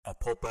a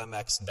Pulp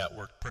MX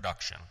Network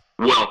production.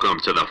 Welcome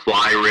to the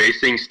Fly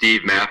Racing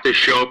Steve Mathis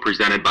Show,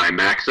 presented by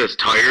Maxxis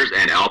Tires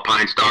and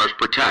Alpine Stars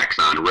Protects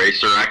on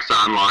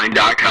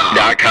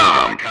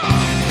RacerXOnline.com.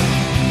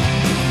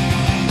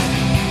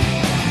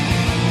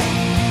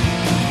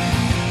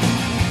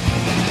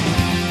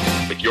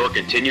 With your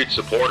continued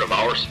support of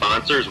our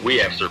sponsors, we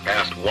have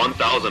surpassed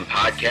 1,000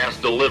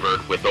 podcasts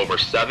delivered with over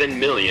 7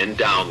 million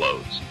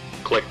downloads.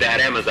 Click that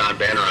Amazon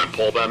banner on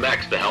Pulp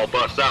MX to help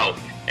us out,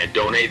 and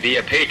donate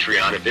via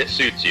Patreon if it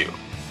suits you.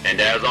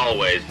 And as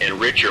always,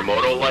 enrich your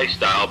moto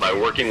lifestyle by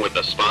working with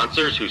the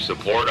sponsors who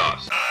support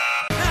us.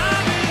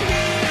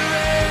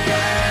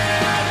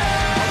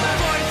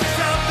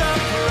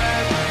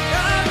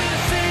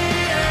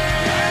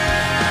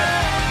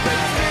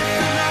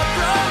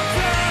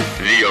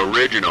 The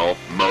original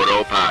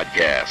Moto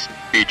Podcast,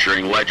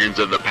 featuring legends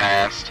of the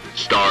past,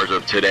 stars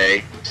of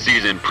today,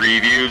 season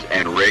previews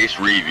and race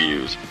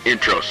reviews,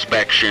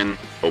 introspection,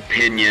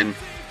 opinion,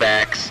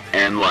 facts,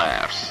 and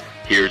laughs.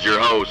 Here's your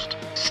host,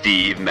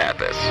 Steve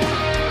Mathis.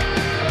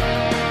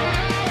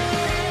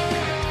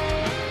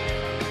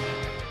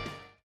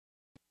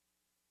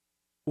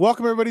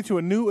 Welcome, everybody, to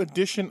a new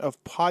edition of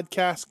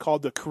podcast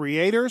called The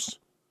Creators.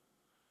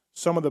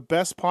 Some of the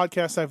best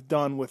podcasts I've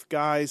done with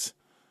guys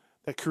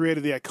that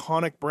created the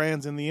iconic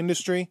brands in the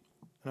industry.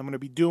 And I'm going to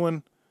be doing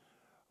a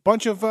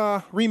bunch of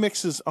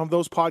remixes of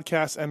those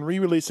podcasts and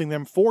re-releasing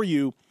them for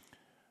you,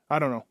 I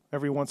don't know,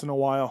 every once in a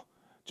while.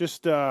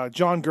 Just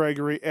John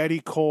Gregory, Eddie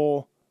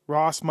Cole,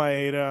 Ross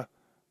Maeda,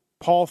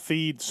 Paul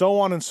Feed, so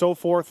on and so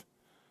forth.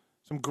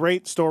 Some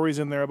great stories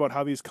in there about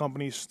how these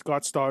companies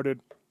got started.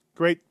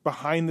 Great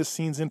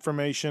behind-the-scenes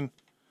information.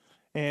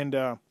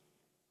 And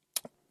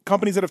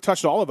companies that have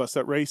touched all of us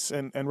that race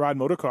and ride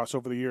motocross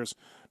over the years.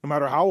 No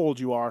matter how old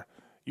you are,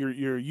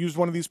 you're used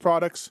one of these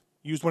products,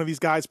 used one of these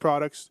guys'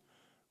 products,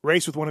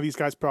 raced with one of these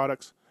guys'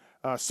 products,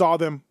 saw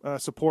them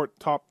support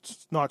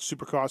top-notch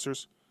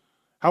supercrossers.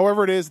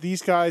 However it is,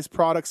 these guys'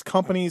 products,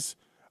 companies,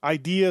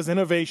 ideas,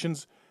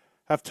 innovations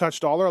have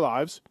touched all our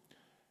lives.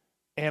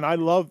 And I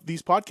love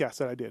these podcasts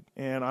that I did.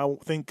 And I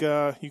think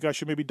you guys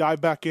should maybe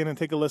dive back in and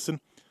take a listen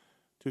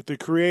to the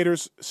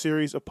Creators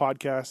series of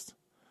podcasts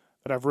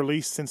that I've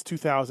released since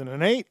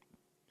 2008.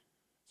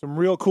 Some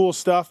real cool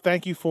stuff.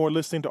 Thank you for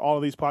listening to all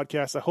of these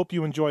podcasts. I hope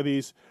you enjoy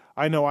these.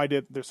 I know I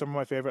did. They're some of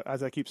my favorite,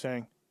 as I keep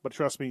saying. But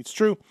trust me, it's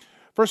true.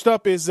 First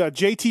up is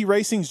JT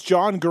Racing's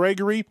John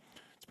Gregory.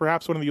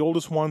 Perhaps one of the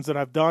oldest ones that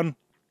I've done.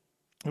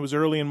 It was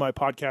early in my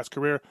podcast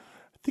career.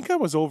 I think I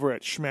was over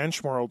at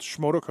Schmanschworld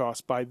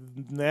Schmotocross by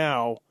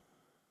now.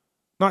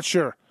 Not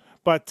sure.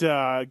 But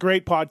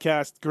great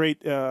podcast,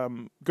 great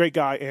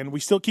guy, and we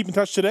still keep in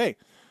touch today.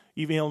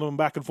 Emailed him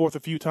back and forth a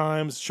few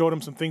times, showed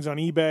him some things on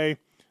eBay,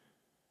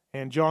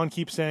 and John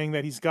keeps saying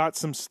that he's got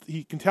some,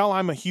 he can tell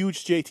I'm a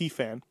huge JT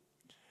fan.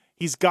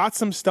 He's got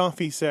some stuff,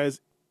 he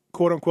says,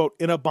 quote unquote,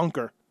 in a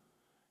bunker.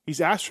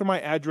 He's asked for my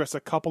address a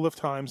couple of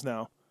times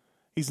now.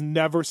 He's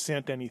never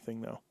sent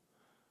anything, though.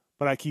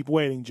 But I keep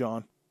waiting,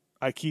 John.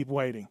 I keep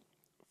waiting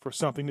for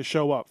something to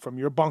show up from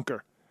your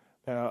bunker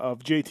of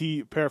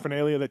JT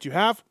paraphernalia that you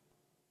have.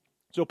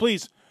 So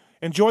please,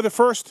 enjoy the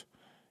first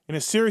in a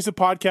series of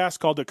podcasts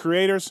called The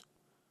Creators.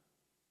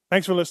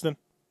 Thanks for listening.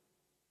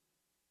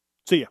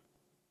 See ya.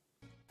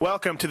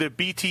 Welcome to the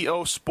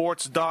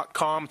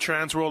BTOsports.com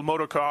Transworld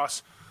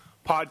Motocross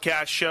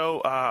podcast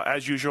show.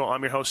 As usual,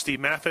 I'm your host,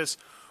 Steve Mathis.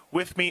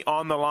 With me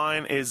on the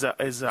line is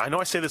I know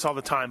I say this all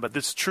the time, but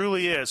this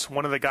truly is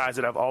one of the guys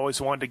that I've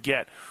always wanted to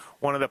get,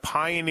 one of the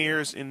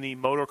pioneers in the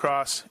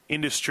motocross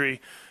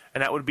industry,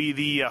 and that would be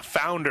the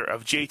founder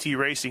of JT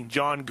Racing,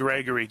 John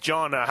Gregory.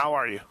 John, how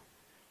are you?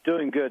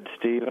 Doing good,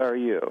 Steve. How are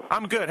you?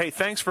 I'm good. Hey,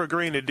 thanks for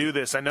agreeing to do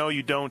this. I know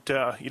you don't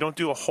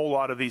do a whole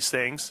lot of these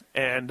things,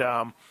 and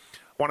I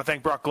want to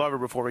thank Brock Glover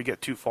before we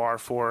get too far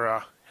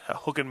for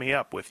hooking me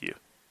up with you.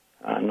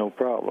 No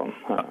problem.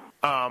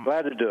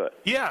 Glad to do it.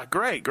 Yeah,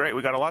 great.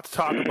 We got a lot to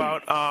talk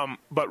about.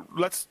 But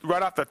let's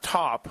right off the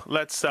top.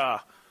 Let's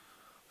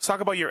talk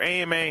about your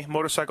AMA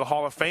Motorcycle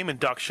Hall of Fame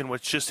induction,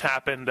 which just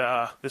happened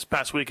this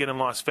past weekend in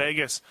Las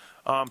Vegas.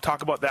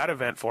 Talk about that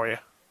event for you.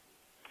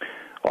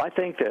 Well, I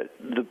think that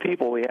the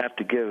people we have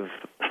to give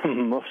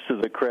most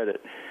of the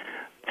credit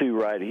to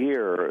right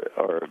here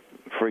are,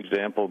 for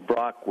example,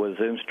 Brock was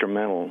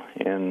instrumental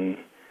in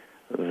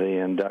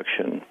the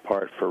induction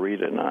part for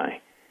Rita and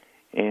I.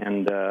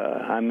 And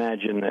I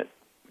imagine that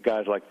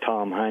guys like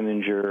Tom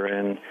Heininger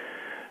and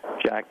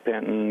Jack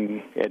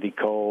Benton, Eddie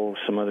Cole,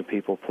 some other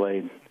people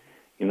played,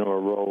 a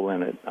role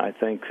in it. I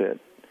think that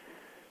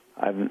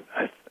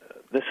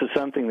this is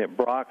something that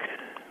Brock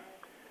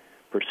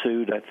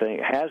pursued,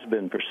 has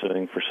been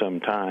pursuing for some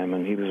time,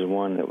 and he was the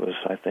one that was,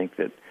 I think,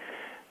 that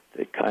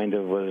kind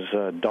of was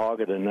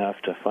dogged enough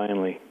to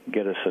finally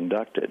get us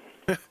inducted.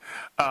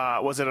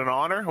 Was it an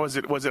honor? Was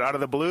it out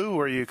of the blue?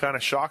 Were you kind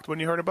of shocked when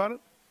you heard about it?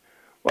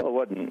 Well, I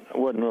wasn't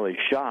really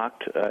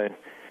shocked. I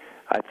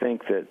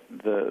think that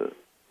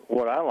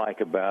what I like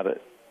about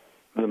it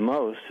the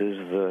most is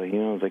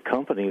the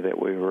company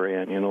that we were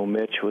in.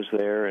 Mitch was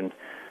there, and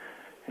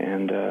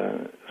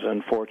it's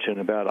unfortunate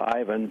about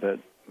Ivan, but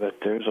But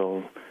there's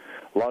a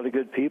lot of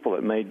good people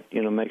that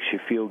makes you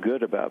feel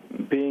good about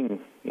being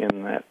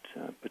in that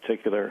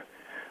particular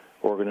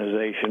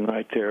organization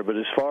right there. But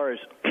as far as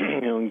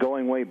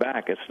going way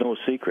back, it's no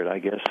secret, I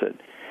guess, that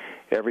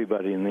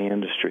everybody in the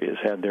industry has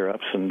had their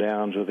ups and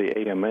downs with the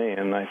AMA,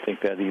 and I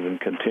think that even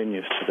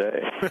continues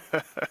today.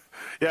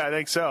 Yeah, I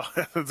think so.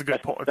 That's a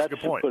good point. That's a good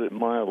point. To put it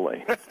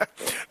mildly.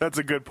 That's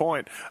a good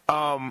point.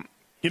 I'm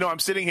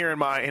sitting here in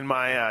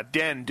my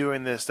den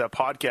doing this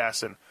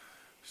podcast, and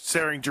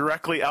staring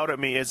directly out at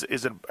me is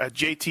a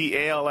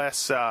JT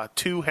ALS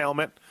 2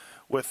 helmet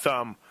with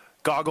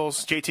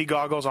goggles, JT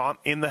goggles on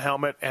in the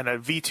helmet, and a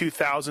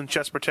V2000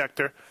 chest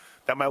protector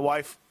that my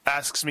wife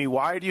asks me,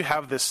 why do you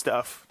have this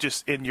stuff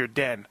just in your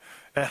den?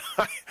 And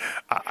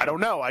I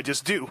don't know. I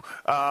just do.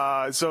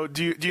 So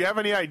do you have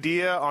any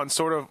idea on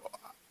sort of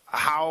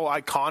how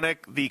iconic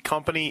the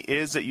company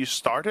is that you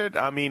started?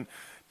 I mean,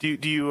 do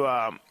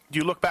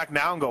you look back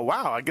now and go,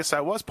 wow, I guess I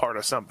was part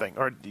of something?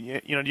 Or do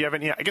you have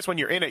any? I guess when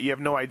you're in it, you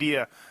have no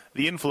idea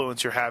the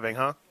influence you're having,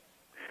 huh?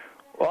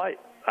 Well,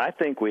 I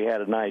think we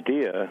had an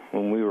idea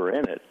when we were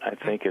in it. I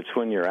think it's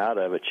when you're out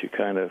of it, you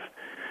kind of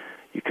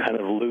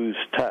lose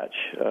touch.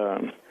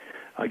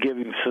 I'll give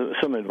you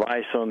some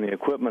advice on the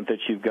equipment that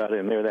you've got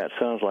in there. That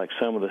sounds like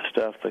some of the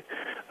stuff that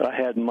I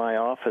had in my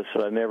office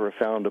that I never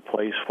found a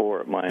place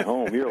for at my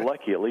home. You're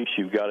lucky at least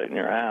you've got it in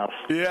your house.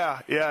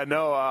 Yeah,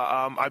 no.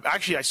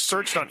 I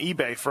searched on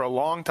eBay for a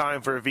long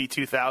time for a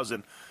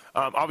V2000.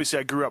 Obviously,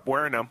 I grew up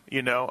wearing them,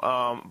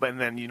 but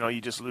then,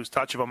 you just lose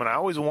touch of them. And I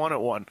always wanted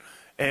one.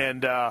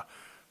 And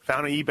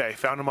found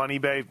them on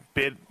eBay,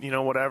 bid,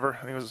 whatever.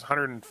 I think it was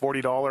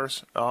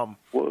 $140.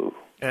 Whoa.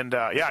 And,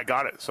 I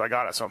got it. So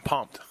I'm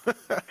pumped.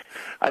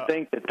 I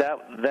think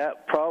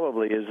that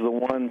probably is the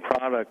one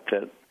product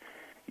that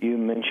you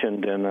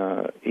mentioned in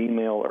an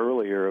email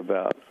earlier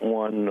about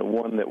one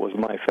that was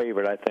my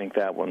favorite. I think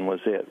that one was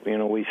it.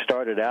 We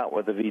started out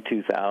with the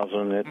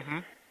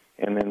V2000,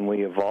 and then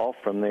we evolved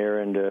from there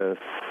into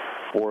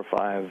 4 or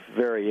 5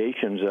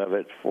 variations of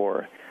it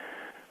for,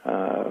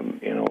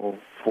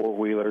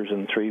 4-wheelers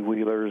and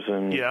 3-wheelers,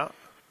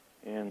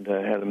 and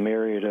had a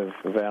myriad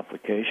of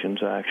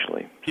applications,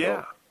 actually. So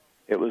yeah.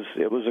 It was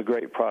a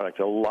great product.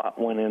 A lot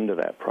went into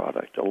that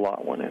product. A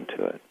lot went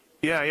into it.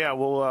 Yeah.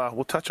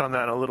 We'll touch on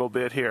that in a little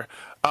bit here.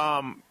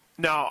 Now,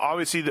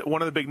 obviously,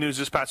 one of the big news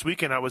this past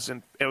weekend, I was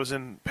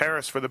in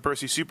Paris for the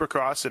Bercy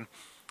Supercross, and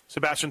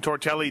Sebastian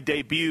Tortelli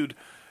debuted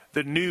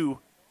the new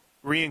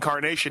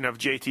reincarnation of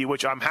JT,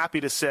 which I'm happy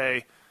to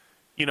say,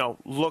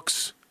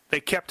 looks. They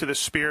kept to the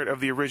spirit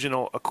of the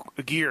original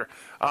gear.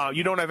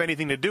 You don't have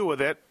anything to do with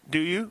it, do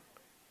you?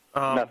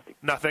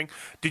 Nothing.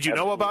 Did you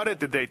know about it?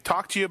 Did they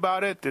talk to you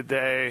about it? Did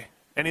they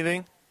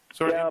anything?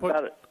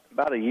 About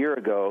a year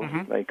ago,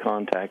 they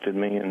contacted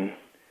me, and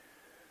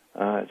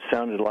it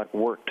sounded like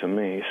work to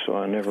me, so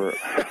I never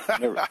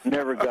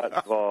got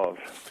involved.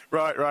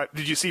 Right.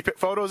 Did you see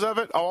photos of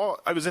it? Oh,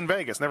 I was in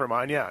Vegas. Never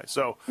mind. Yeah.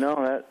 So.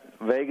 No,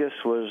 Vegas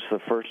was the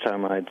first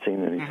time I'd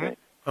seen anything.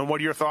 And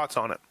what are your thoughts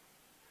on it?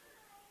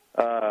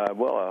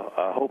 Well,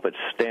 I hope it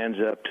stands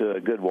up to a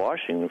good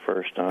washing the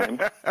first time.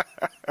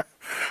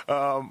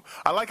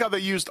 I like how they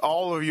used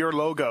all of your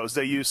logos.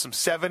 They used some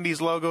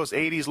 70s logos,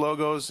 80s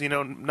logos,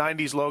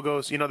 90s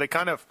logos. They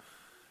kind of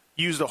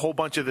used a whole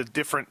bunch of the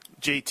different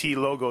JT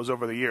logos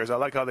over the years. I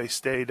like how they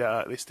stayed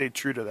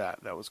true to that.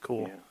 That was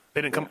cool. Yeah.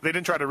 They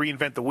didn't try to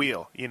reinvent the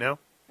wheel,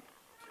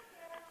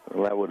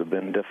 Well, that would have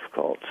been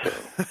difficult. So.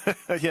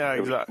 Yeah,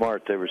 exactly.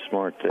 They were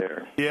smart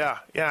there. Yeah,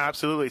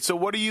 absolutely. So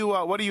what are you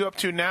up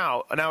to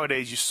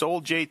nowadays? You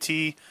sold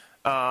JT.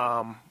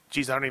 I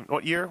don't even.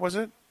 What year was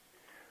it?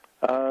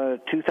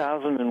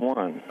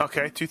 2001.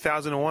 Okay,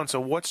 2001. So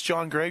what's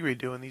John Gregory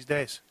doing these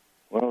days?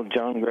 Well,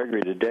 John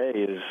Gregory today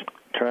is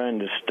trying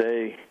to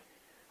stay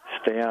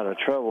out of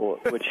trouble,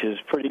 which is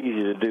pretty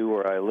easy to do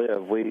where I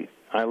live.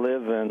 I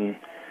live in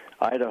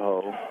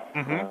Idaho.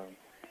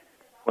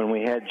 When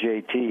we had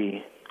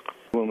JT.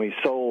 When we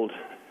sold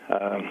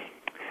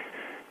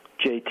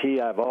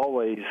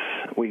JT,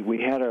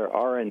 we had our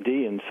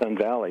R&D in Sun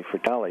Valley for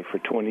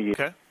 20 years.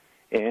 Okay.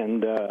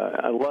 And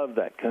I love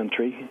that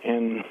country,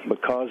 and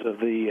because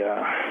of the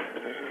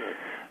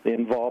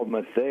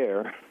involvement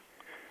there,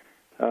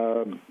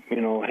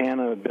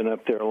 Hannah had been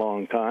up there a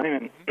long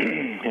time,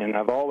 and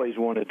I've always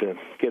wanted to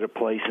get a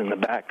place in the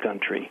back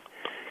country.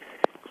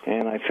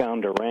 And I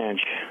found a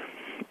ranch,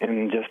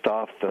 and just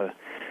off the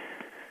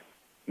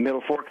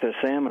Middle Fork of the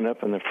Salmon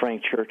up in the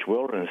Frank Church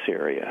Wilderness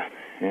area,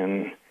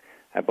 and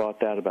I bought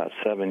that about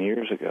 7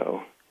 years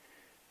ago.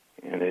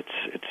 And it's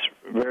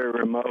very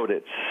remote.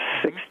 It's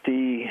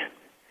 60.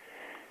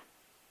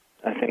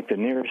 I think the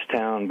nearest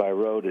town by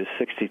road is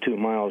 62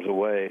 miles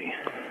away.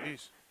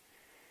 Jeez.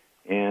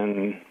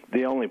 And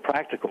the only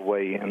practical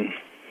way in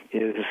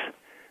is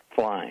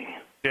flying.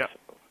 Yeah.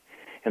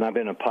 And I've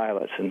been a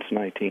pilot since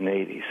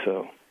 1980,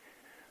 so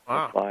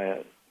wow. I fly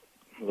a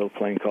little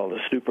plane called a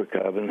Super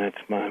Cub, and that's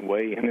my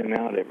way in and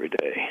out every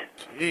day.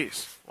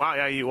 Jeez. Wow,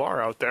 yeah, you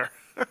are out there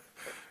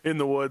in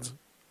the woods.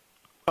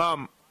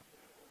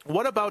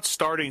 What about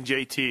starting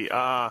JT?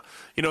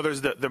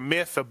 There's the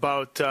myth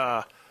about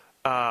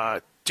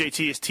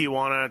JT is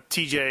Tijuana,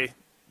 TJ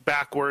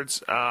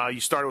backwards. You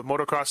started with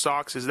motocross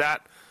socks. Is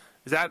that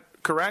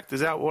correct? Is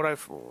that what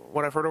I've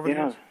heard over the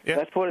years? Yeah,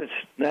 that's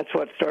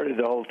what started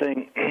the whole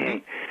thing.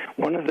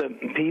 One of the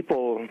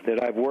people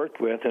that I've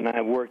worked with, and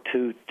I've worked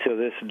to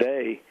this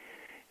day,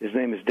 his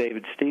name is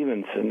David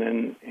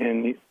Stevenson,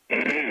 and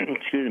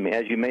excuse me,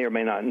 as you may or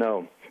may not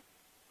know,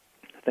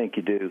 I think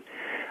you do.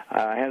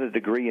 I had a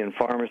degree in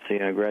pharmacy,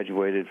 and I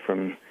graduated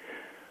from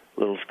a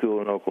little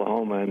school in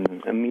Oklahoma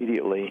and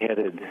immediately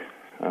headed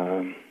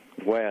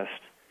west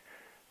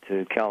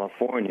to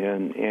California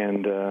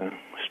and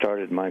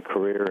started my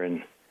career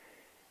in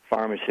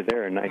pharmacy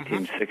there in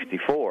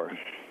 1964.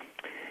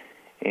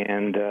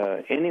 And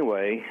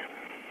anyway,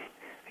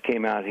 I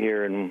came out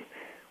here and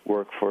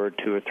worked for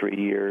 2 or 3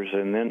 years,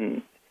 and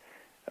then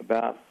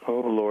about,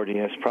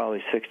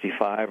 probably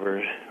 65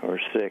 or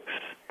 6,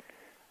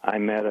 I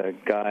met a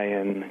guy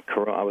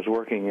I was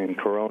working in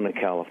Corona,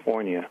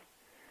 California,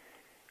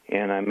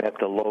 and I met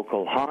the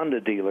local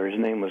Honda dealer. His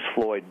name was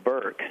Floyd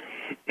Burke.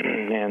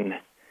 And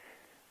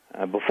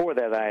before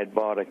that, I had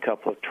bought a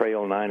couple of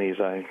Trail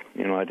 90s. I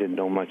didn't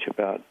know much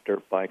about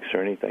dirt bikes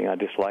or anything. I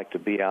just liked to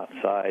be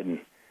outside and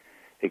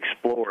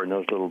explore, and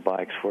those little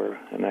bikes were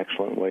an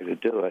excellent way to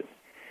do it.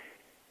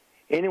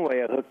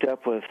 Anyway, I hooked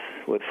up with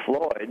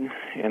Floyd,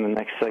 and the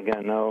next thing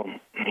I know,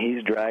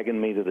 he's dragging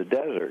me to the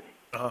desert.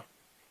 Uh-huh.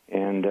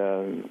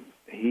 And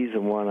he's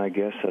the one, I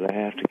guess, that I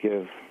have to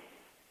give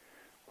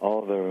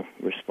all the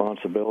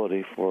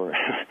responsibility for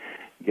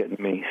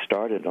getting me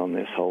started on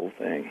this whole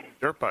thing.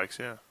 Dirt bikes,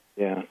 yeah.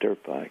 Yeah,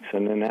 dirt bikes.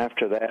 And then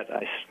after that,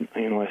 I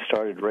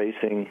started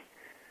racing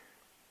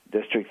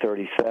District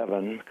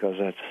 37 because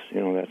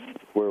that's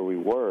where we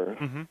were.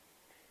 Mm-hmm.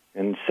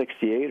 In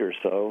 '68 or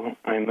so,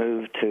 I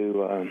moved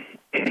to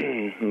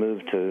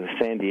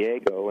San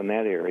Diego in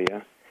that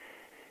area.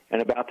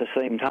 And about the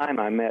same time,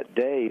 I met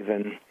Dave,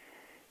 and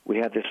we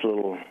had this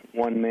little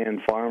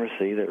one-man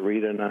pharmacy that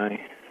Rita and I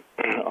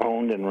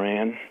owned and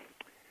ran.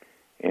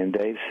 And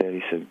Dave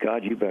said,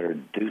 God, you better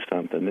do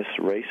something. This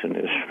racing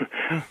is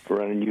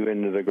running you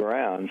into the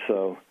ground.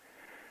 So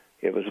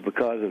it was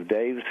because of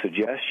Dave's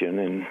suggestion,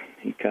 and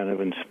he kind of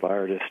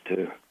inspired us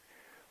to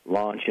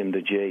launch into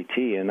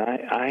JT. And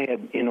I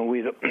had,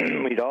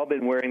 we'd all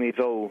been wearing these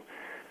old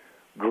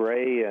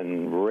gray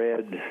and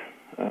red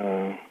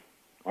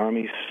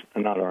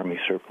not Army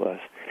surplus,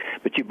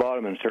 but you bought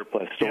them in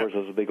surplus stores,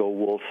 those big old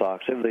wool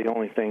socks. They were the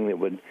only thing that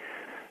would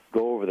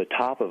go over the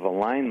top of a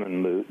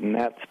lineman boot, and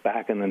that's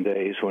back in the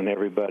days when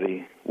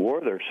everybody wore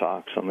their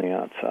socks on the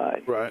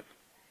outside. Right.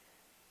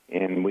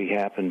 And we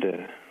happened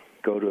to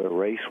go to a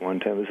race one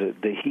time. It was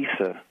at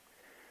Dehesa,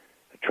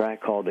 a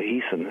track called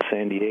Dehesa in the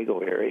San Diego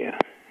area.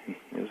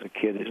 There was a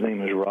kid, his name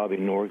was Robbie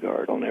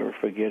Norgard. I'll never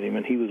forget him,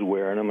 and he was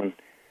wearing them, and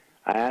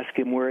I asked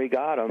him where he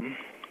got them,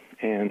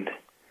 and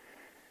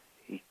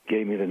he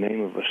gave me the name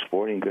of a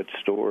sporting goods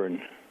store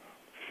in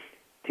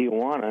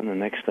Tijuana, and the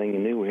next thing you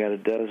knew, we had a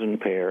dozen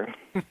pair.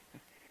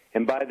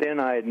 And by then,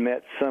 I had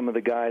met some of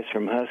the guys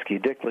from Husky.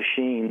 Dick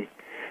Lachine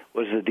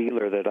was the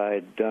dealer that I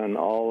had done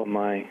all of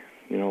my,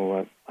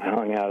 I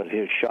hung out at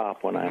his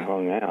shop when I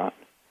hung out.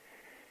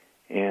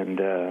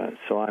 And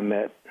so I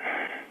met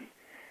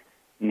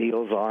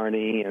Niels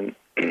Arney and,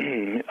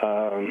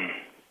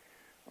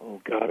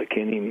 I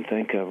can't even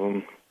think of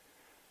them.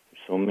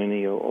 So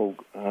many, of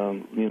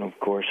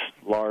course,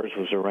 Lars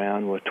was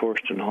around with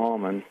Torsten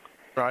Hallman.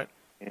 Right.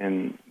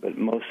 But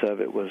most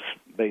of it was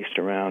based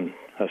around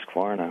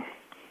Husqvarna.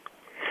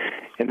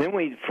 And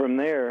then from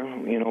there,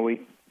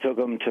 we took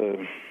them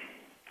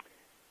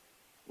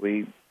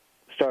we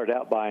started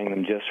out buying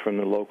them just from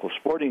the local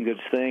sporting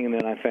goods thing, and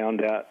then I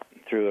found out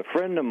through a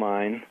friend of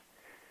mine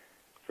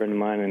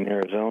in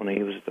Arizona,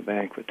 he was at the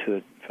banquet, to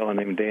a fellow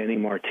named Danny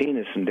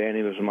Martinez, and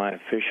Danny was my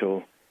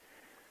official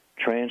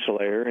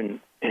translator, and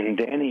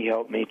Danny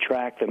helped me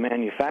track the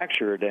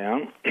manufacturer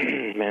down,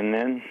 and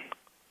then...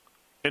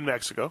 In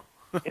Mexico.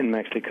 In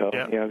Mexico,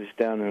 yeah. I was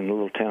down in a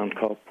little town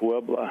called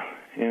Puebla,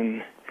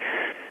 and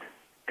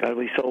God,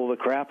 we sold the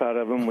crap out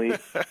of them.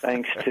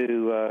 Thanks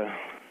to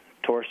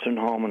Torsten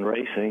Hallman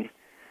Racing,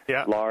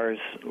 Lars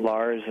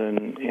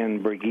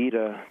and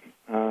Brigitte,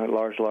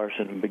 Lars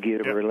Larson and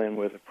Brigitte Berlin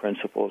were the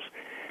principals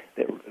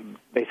that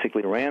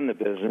basically ran the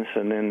business,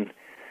 and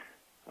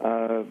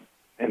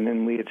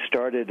then we had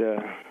started.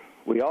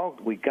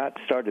 We got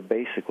started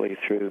basically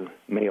through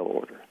mail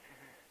order.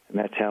 And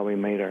that's how we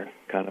made our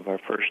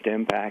first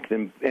impact,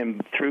 and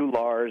through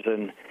Lars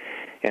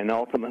and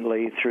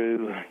ultimately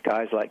through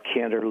guys like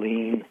Kent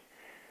Erlin,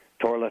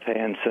 Torleif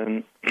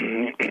Hansen,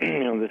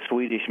 the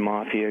Swedish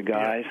mafia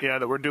guys. Yeah,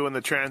 that were doing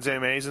the Trans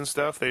AMAs and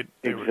stuff.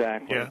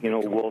 Exactly.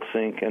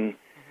 Wolfsink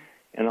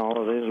and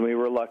all of this. We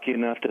were lucky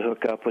enough to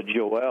hook up with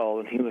Joel,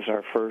 and he was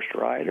our first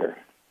rider.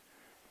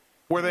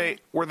 Were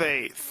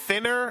they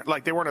thinner?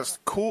 Like they weren't as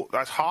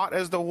hot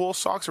as the wool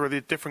socks, or were they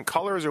different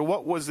colors, or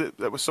what was it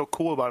that was so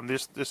cool about them?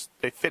 Just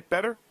they fit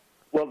better?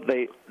 Well,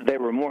 they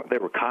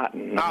were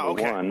cotton.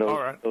 Number one, All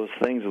right. Those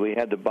things we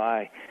had to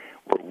buy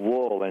were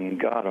wool, and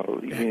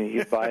God,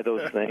 you buy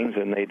those things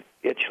and they'd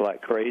itch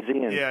like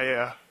crazy, and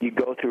you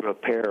go through a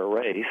pair of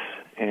race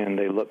and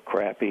they look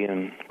crappy.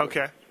 And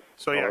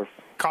so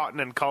cotton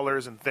and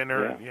colors and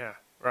thinner,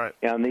 right.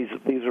 Yeah, and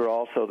these are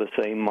also the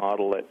same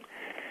model that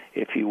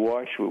if you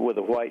wash with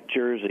a white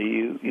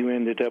jersey, you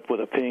ended up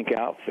with a pink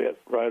outfit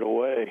right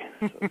away.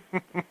 So,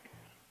 be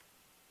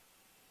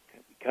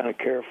kind of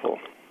careful.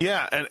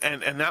 Yeah,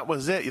 and that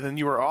was it. Then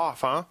you were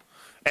off, huh?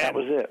 And, that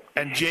was it.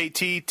 And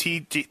JT,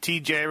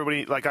 TJ,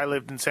 everybody, like I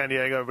lived in San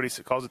Diego, everybody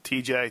calls it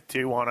TJ,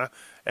 Tijuana,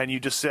 and you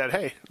just said,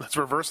 hey, let's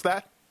reverse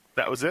that?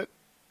 That was it?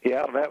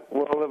 Yeah, it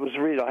was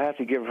real. I have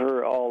to give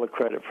her all the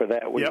credit for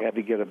that. We had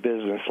to get a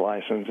business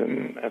license,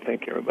 and I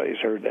think everybody's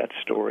heard that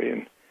story.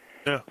 And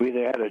we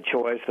either had a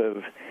choice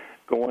of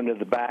going to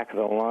the back of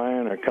the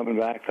line or coming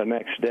back the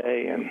next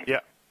day.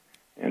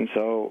 And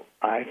so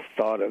I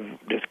thought of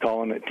just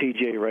calling it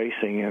TJ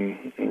Racing,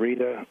 and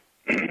Rita,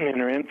 in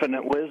her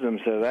infinite wisdom,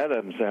 said that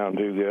doesn't sound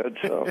too good.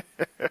 So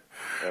the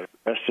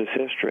rest is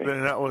history.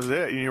 Then that was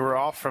it. You were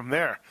off from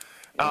there.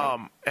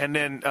 Yeah. And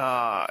then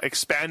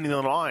expanding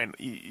the line,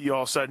 you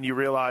all of a sudden you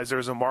realize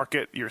there's a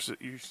market. You're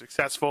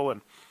successful,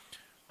 and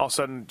all of a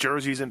sudden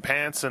jerseys and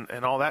pants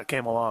and all that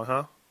came along,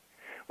 huh?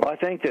 Well, I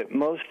think that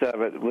most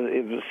of it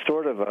was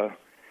sort of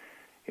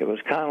it was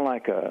kind of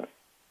like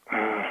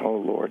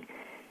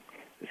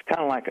it's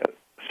kind of like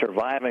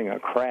surviving a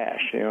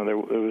crash. There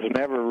was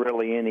never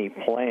really any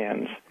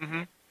plans.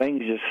 Mm-hmm.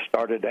 Things just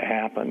started to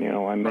happen.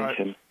 I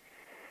mentioned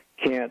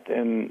Kent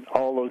and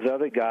all those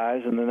other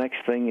guys, and the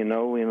next thing you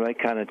know, they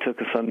kind of took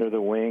us under the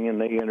wing,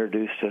 and they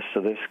introduced us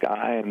to this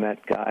guy and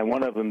that guy,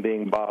 one of them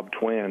being Bob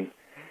Twin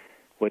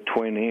with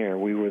Twin Ear.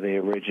 We were the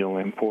original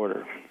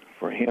importer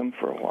for him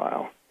for a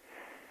while.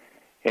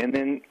 And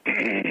then,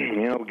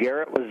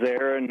 Garrett was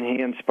there, and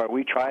he inspired.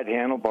 We tried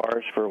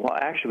handlebars for a while.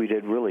 Actually, we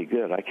did really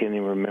good. I can't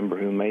even remember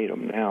who made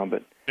them now,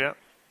 but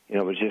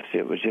it was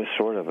just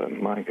sort of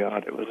my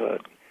God,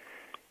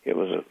 it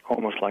was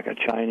almost like a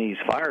Chinese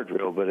fire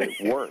drill, but it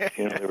worked.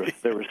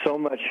 There was so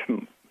much.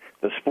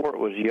 The sport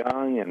was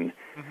young, and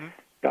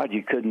God,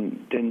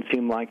 didn't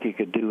seem like you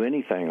could do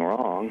anything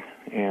wrong,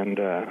 and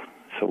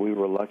so we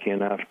were lucky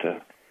enough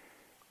to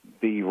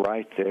be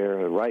right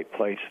there, the right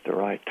place at the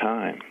right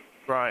time.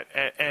 Right,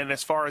 and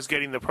as far as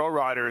getting the pro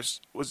riders,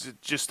 was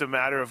it just a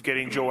matter of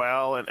getting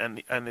Joel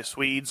and the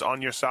Swedes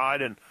on your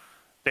side, and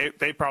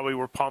they probably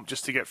were pumped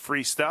just to get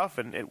free stuff,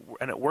 and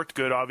it worked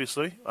good,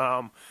 obviously,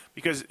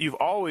 because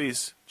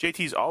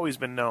JT's always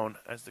been known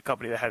as the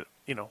company that had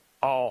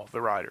all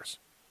the riders,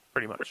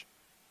 pretty much.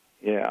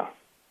 Yeah,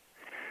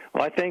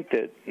 well, I think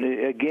that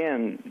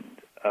again,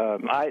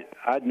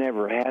 I'd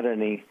never had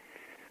any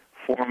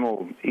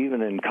formal,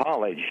 even in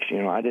college,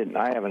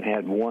 I haven't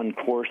had one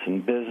course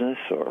in business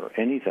or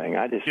anything.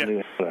 I just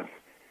knew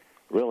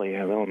really,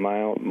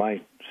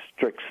 my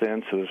strict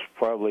sense was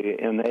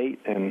probably innate,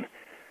 and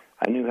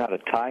I knew how to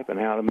type and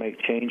how to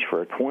make change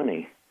for a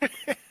 20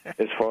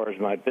 as far as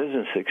my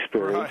business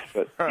experience.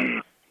 Right.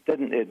 But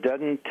it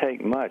doesn't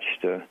take much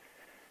to,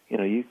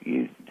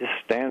 you just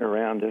stand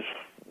around, just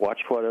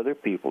watch what other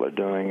people are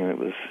doing, and it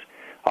was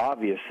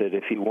obvious that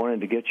if you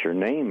wanted to get your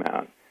name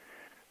out,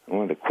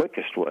 one of the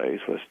quickest ways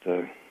was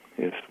to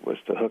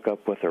hook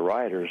up with the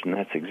riders, and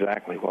that's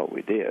exactly what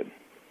we did.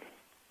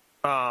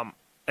 And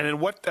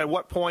then at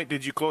what point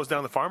did you close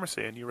down the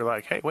pharmacy and you were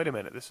like, hey, wait a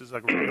minute, this is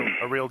like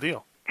a real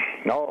deal?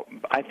 No,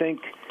 I think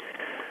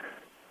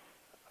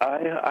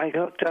I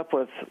hooked up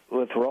with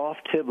Rolf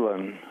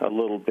Tiblin a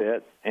little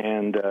bit,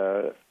 and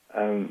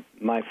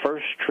my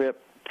first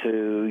trip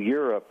to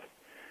Europe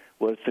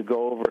was to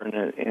go over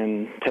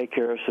and take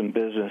care of some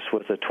business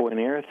with the Twin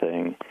Air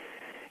thing.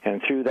 And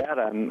through that,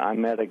 I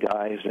met a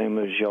guy, his name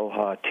was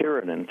Juha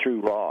Tiranen, through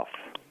Rolf.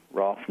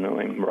 Rolf knew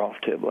him, Rolf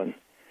Tiblin.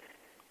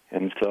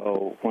 And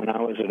so when I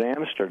was at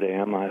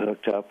Amsterdam, I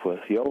hooked up with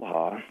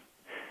Juha,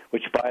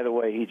 which, by the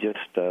way, he just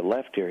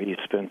left here. He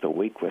spent the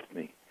week with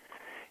me.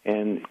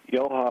 And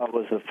Juha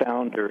was the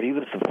founder. He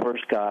was the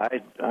first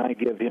guy. I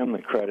give him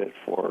the credit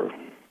for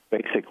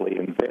basically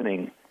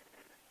inventing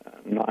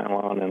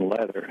nylon and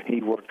leather.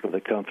 He worked with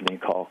a company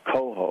called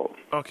Coho.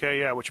 Okay,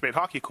 yeah, which made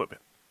hockey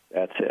equipment.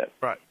 That's it.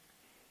 Right.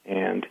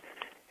 And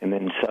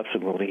then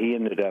subsequently he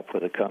ended up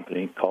with a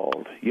company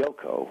called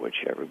Yoko, which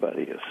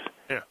everybody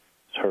has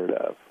heard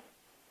of.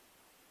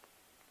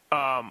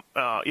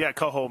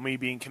 Coho, me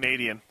being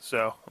Canadian,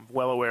 so I'm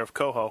well aware of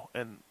Coho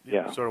and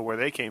sort of where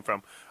they came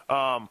from.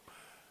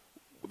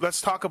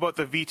 Let's talk about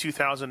the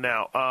V2000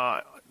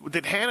 now.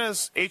 Did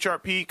Hannah's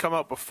HRP come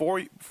out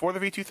before the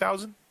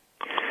V2000?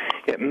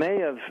 It may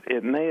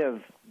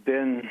have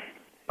been.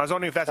 I was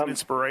wondering if that's an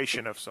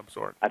inspiration of some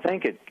sort. I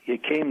think it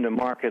came to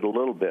market a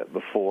little bit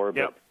before,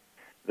 but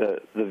the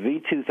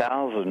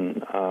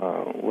V2000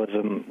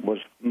 was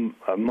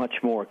a much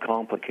more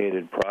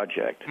complicated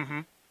project.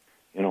 Mm-hmm.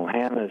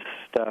 Hannah's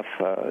stuff,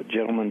 a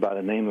gentleman by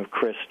the name of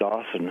Chris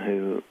Dawson,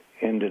 who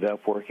ended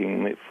up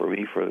working for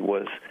me,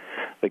 was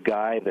the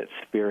guy that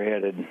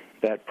spearheaded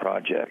that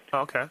project.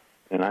 Okay.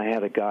 And I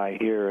had a guy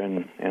here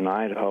in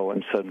Idaho,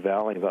 in Sun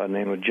Valley, by the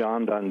name of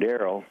John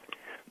Dondero,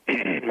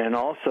 and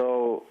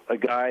also a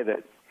guy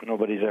that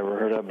nobody's ever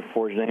heard of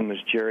before. His name was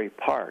Jerry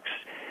Parks.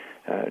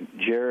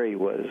 Jerry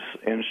was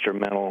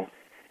instrumental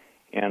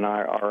in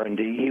our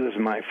R&D. He was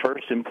my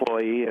first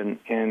employee,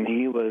 and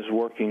he was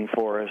working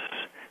for us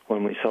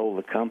when we sold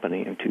the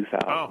company in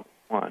 2001.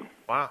 Oh.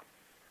 Wow.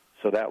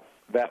 So that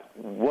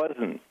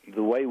wasn't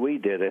the way we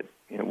did it.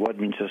 It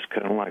wasn't just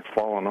kind of like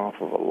falling off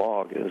of a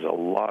log. There's a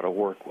lot of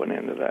work went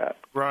into that.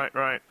 Right.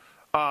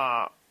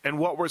 And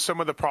what were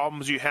some of the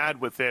problems you had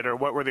with it, or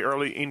what were the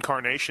early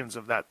incarnations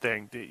of that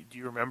thing? Do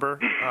you remember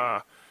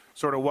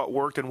sort of what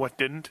worked and what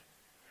didn't?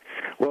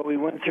 Well, we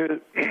went through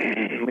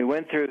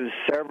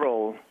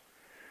several,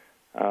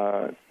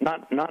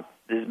 not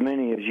as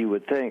many as you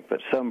would think, but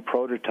some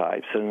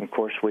prototypes, and of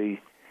course we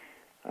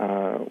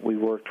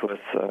worked with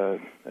a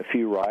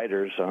few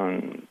riders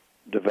on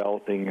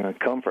developing a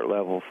comfort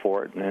level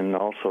for it, and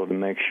also to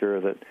make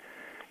sure that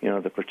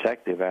the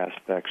protective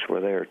aspects were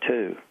there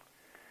too.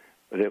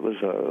 But it was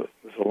a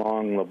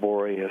long,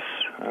 laborious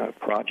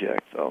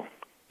project, though.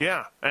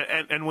 Yeah,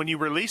 and when you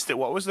released it,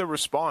 what was the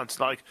response?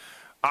 Like,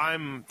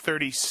 I'm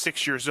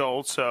 36 years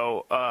old,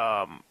 so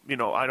I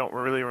don't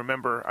really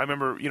remember. I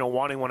remember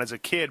wanting one as a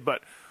kid,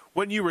 but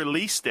when you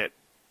released it,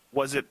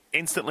 was it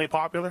instantly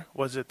popular?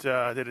 Was it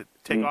did it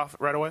take off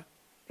right away?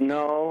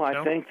 No,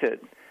 I think that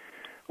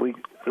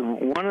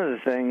one of the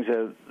things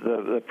that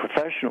the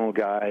professional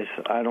guys,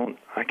 I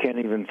can't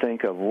even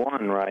think of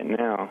one right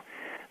now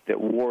that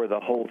wore the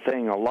whole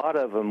thing. A lot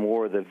of them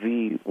wore the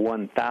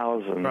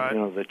V1000,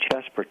 right. The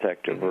chest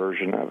protector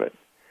version of it.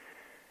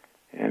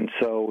 And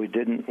so we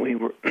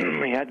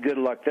had good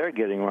luck there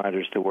getting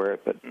riders to wear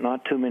it, but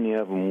not too many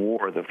of them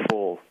wore the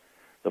full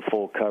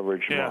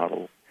coverage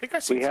model. I think I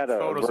seen we had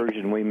a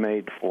version we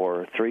made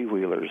for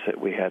three-wheelers that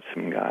we had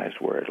some guys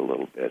wear it a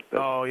little bit.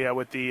 But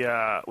with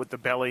the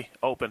belly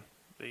open.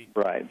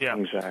 Right, yeah.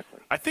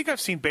 Exactly. I think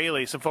I've seen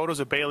some photos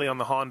of Bailey on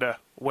the Honda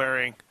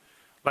wearing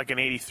like an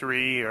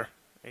 83 or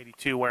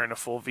 82 wearing a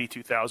full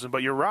V2000,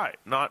 but you're right,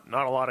 not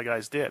a lot of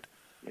guys did.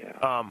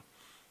 Yeah.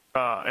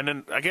 And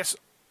then I guess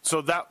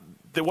so that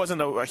there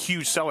wasn't a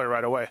huge seller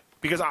right away,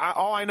 because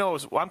all I know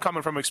is I'm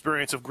coming from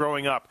experience of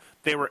growing up.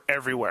 They were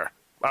everywhere.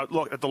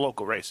 Look at the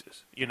local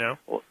races,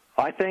 Well,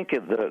 I think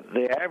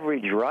the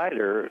average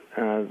rider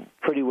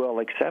pretty well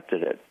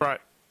accepted it. Right.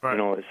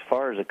 As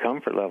far as the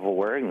comfort level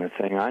wearing the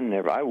thing,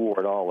 I wore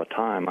it all the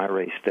time. I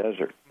raced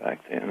desert back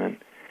then,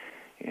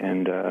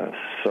 and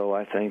so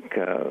I think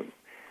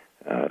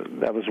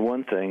that was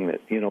one thing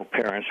that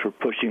parents were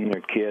pushing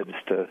their kids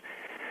to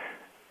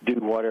do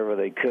whatever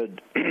they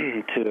could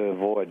to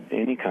avoid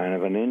any kind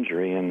of an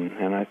injury,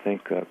 and I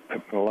think a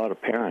lot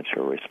of parents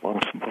are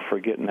responsible for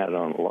getting that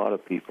on a lot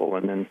of people.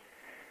 And then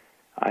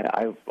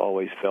I've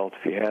always felt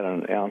if you had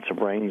an ounce of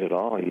brains at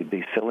all, you'd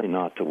be silly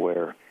not to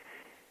wear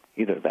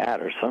either that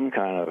or some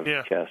kind of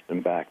chest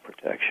and back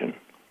protection.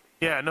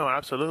 Yeah, no,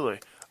 absolutely.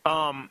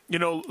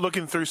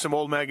 Looking through some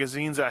old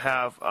magazines I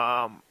have,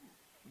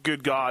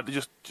 good God,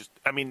 just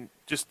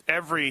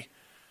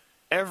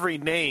every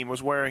name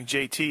was wearing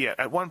JT.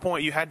 At one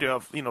point, you had to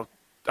have,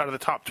 out of the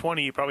top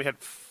 20, you probably had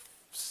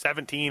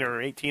 17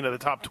 or 18 of the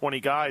top 20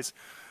 guys.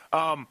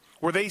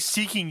 Were they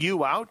seeking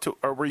you out,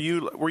 or were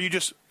you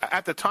just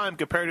at the time,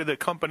 compared to the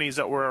companies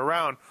that were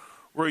around?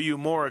 Were you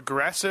more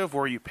aggressive?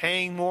 Were you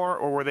paying more,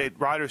 or were they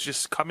riders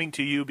just coming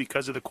to you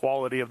because of the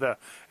quality of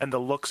and the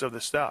looks of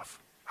the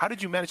stuff? How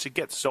did you manage to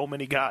get so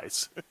many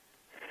guys?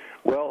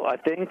 Well, I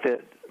think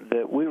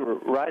that we were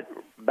right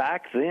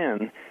back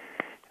then.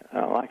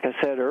 Like I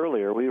said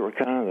earlier, we were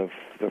kind of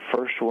the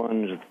first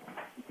ones,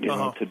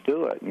 to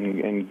do it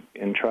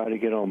and try to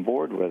get on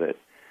board with it.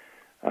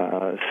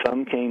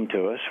 Some came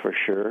to us for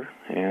sure,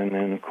 and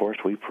then of course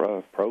we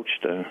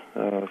approached a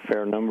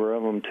fair number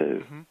of them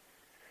too. Mm-hmm.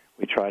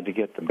 We tried to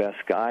get the best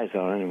guys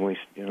on it, and we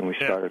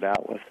started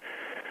out with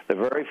the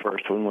very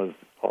first one was,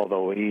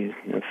 although the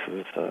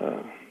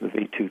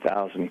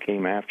V2000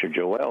 came after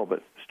Joel,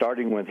 but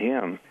starting with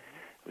him,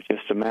 it was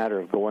just a matter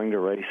of going to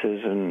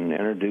races and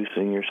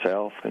introducing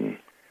yourself and,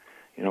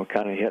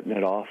 kind of hitting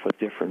it off with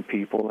different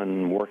people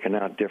and working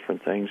out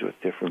different things with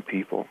different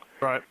people.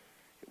 Right.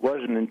 It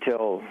wasn't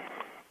until,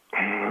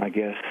 I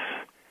guess,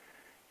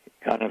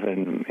 kind of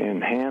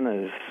in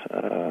Hannah's,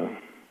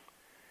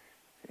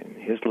 in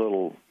his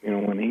little,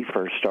 when he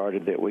first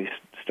started, that we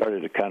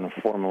started to kind of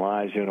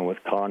formalize,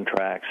 with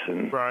contracts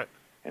and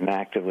and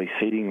actively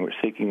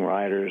seeking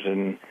riders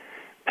and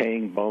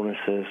paying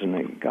bonuses, and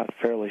it got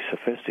fairly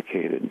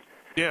sophisticated.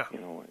 Yeah.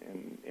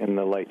 In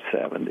the late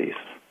 70s.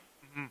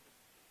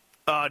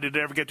 Mm-hmm. Did it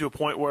ever get to a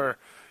point where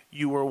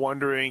you were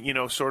wondering,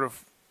 sort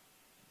of,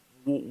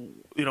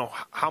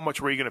 how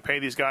much were you going to pay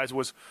these guys?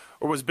 Was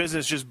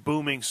business just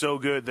booming so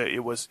good that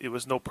it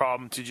was no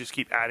problem to just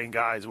keep adding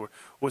guys?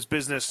 Was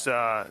business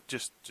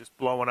just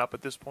blowing up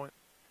at this point?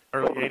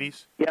 Early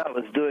 80s? Yeah, it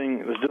was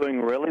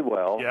doing really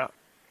well. Yeah.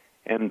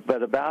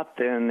 But about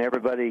then,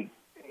 everybody,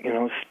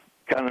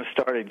 kind of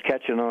started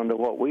catching on to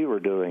what we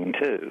were doing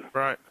too.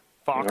 Right.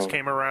 Fox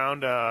came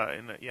around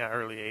in the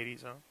early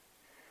 80s, huh?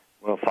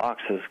 Well,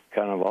 Fox has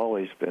kind of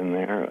always been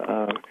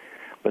there.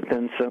 But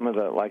then some of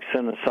the, like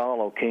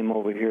Cinesalo came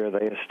over here.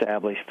 They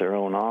established their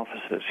own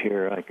offices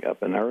here, like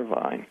up in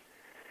Irvine,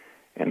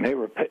 and they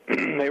were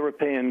they were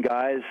paying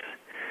guys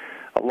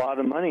a lot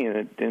of money in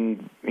it.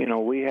 And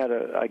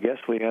I guess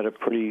we had a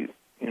pretty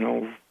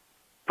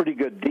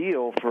good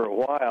deal for a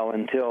while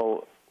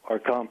until our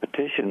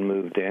competition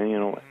moved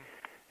in.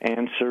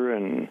 Answer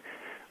and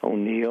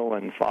O'Neill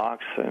and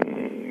Fox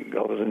and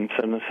goes and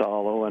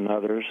Cinesalo and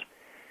others.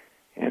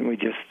 And we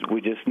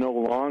just no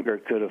longer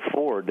could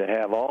afford to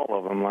have all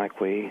of them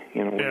like we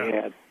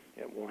had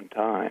at one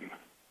time.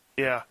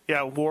 Yeah.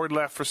 Ward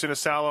left for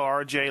Cinesalo.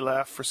 RJ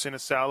left for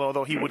Cinesalo,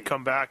 although he would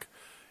come back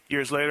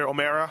years later.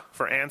 O'Mara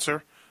for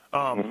Answer.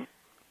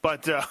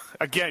 But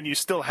again, you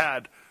still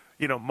had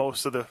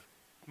most of the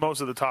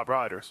top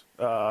riders.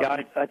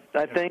 I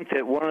think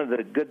that one of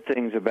the good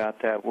things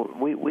about that,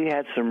 we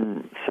had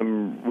some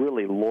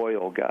really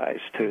loyal guys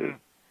too,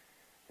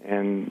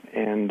 and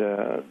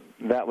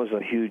that was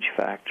a huge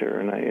factor.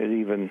 And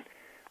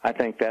I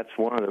think that's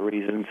one of the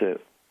reasons that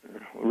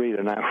Rita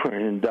and I were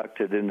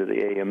inducted into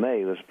the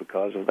AMA was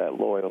because of that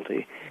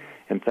loyalty,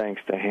 and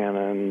thanks to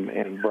Hannah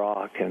and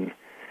Brock and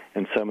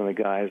some of the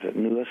guys that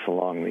knew us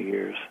along the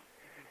years.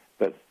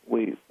 But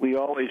we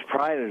always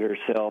prided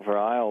ourselves, or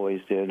I always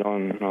did,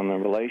 on the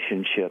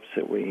relationships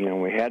that we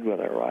had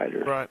with our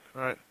riders.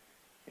 Right.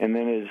 And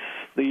then as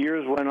the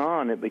years went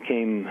on, it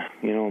became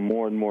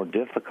more and more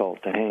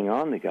difficult to hang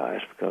on to guys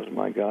because,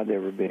 my God, they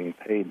were being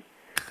paid.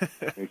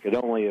 We could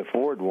only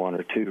afford one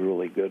or two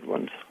really good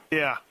ones.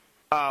 Yeah.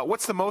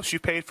 What's the most you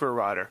paid for a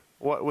rider?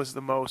 What was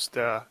the most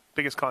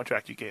biggest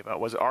contract you gave out?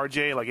 Was it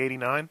RJ like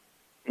 $89?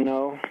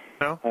 No.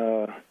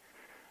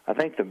 I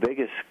think the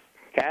biggest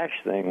cash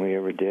thing we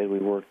ever did, we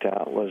worked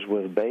out, was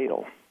with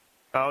Bale.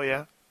 Oh,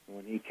 yeah?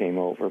 When he came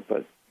over.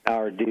 But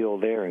our deal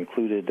there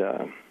included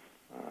a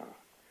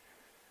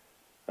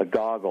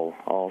goggle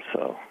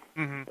also.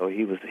 Mm-hmm. So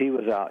he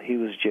was out. He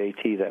was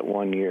JT that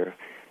one year,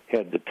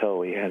 head to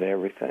toe. He had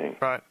everything.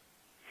 Right.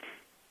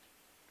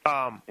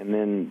 And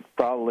then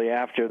probably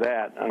after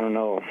that, I don't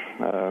know,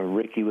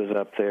 Ricky was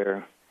up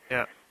there.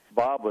 Yeah.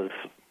 Bob was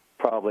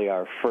probably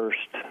our first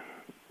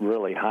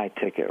really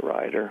high-ticket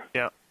rider.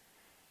 Yeah.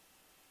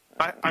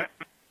 I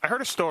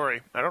heard a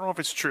story. I don't know if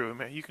it's true.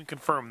 You can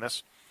confirm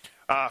this.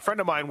 A friend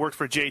of mine worked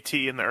for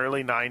JT in the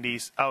early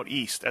 90s out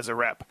east as a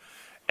rep.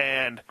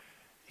 And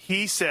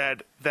he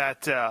said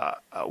that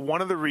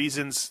one of the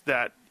reasons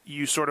that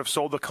you sort of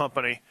sold the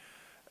company,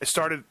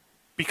 started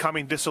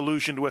becoming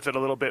disillusioned with it a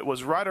little bit,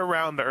 was right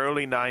around the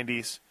early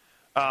 90s.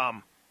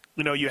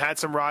 You had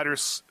some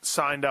riders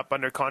signed up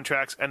under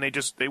contracts, and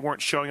they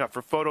weren't showing up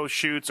for photo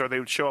shoots, or they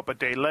would show up a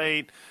day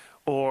late,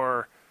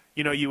 or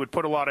you would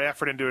put a lot of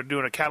effort into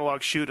doing a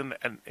catalog shoot,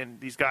 and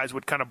these guys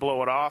would kind of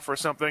blow it off or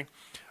something,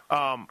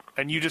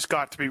 and you just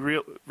got to be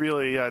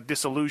really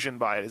disillusioned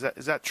by it.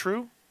 Is that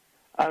true?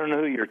 I don't know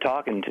who you're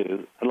talking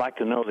to. I'd like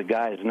to know the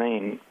guy's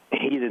name.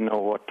 He didn't know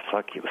what the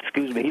fuck he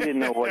didn't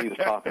know what he was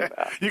talking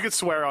about. You could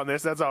swear on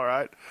this. That's all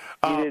right.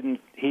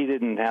 He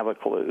didn't have a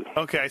clue.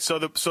 Okay, so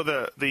the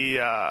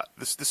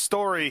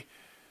story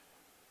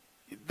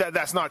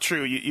that's not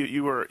true.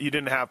 You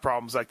didn't have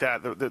problems like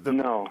that.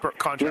 No.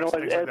 Contracts.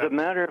 As a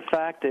matter of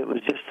fact, it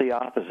was just the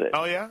opposite.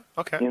 Oh yeah.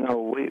 Okay.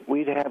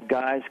 We'd have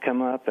guys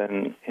come up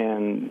and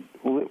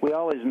we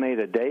always made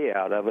a day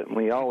out of it, and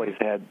we always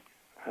had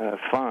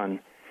fun.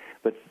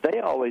 But they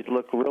always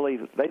looked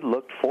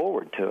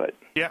forward to it.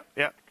 Yeah.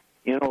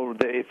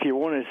 If you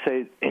want to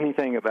say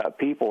anything about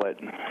people that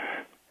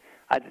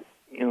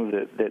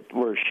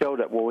were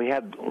showed up, well, we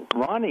had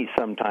Ronnie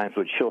sometimes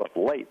would show up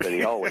late, but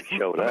he always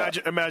showed up.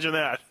 Imagine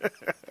that.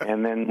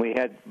 And then we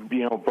had,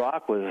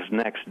 Brock was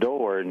next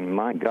door, and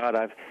my God,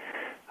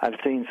 I've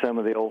seen some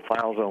of the old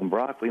files on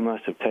Brock. We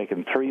must have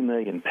taken 3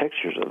 million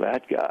pictures of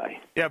that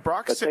guy. Yeah,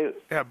 Brock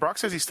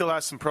says he still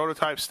has some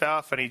prototype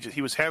stuff, and he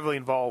was heavily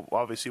involved,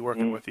 obviously,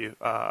 working with you.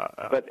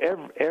 But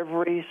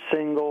every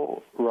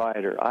single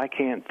rider, I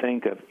can't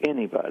think of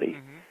anybody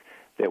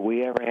that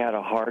we ever had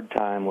a hard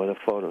time with a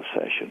photo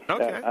session.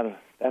 Okay.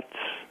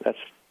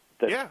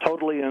 That's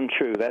totally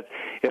untrue.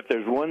 If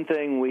there's one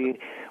thing we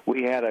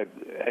had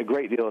a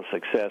great deal of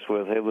success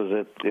with, it was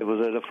at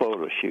a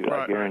photo shoot.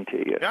 Right, I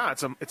guarantee you. Yeah,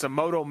 it's a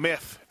moto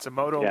myth. It's a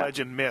moto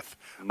legend myth.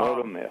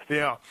 Moto myth.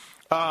 Yeah.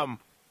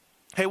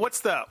 Hey, what's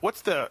the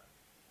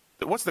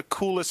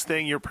coolest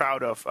thing you're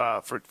proud of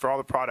for all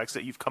the products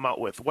that you've come out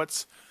with?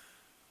 What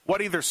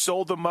either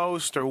sold the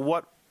most, or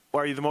what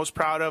are you the most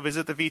proud of? Is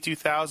it the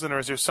V2000, or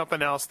is there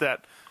something else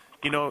that?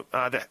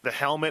 The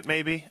helmet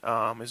maybe.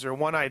 Is there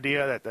one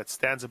idea that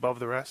stands above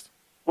the rest?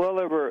 Well,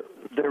 there were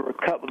a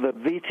couple. The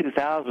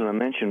V2000 I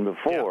mentioned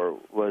before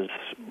was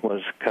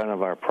kind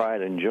of our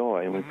pride and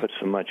joy, and we put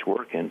so much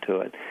work into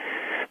it.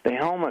 The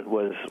helmet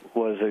was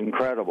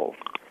incredible.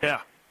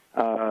 Yeah.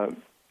 I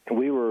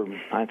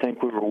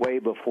think we were way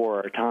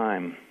before our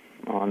time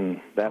on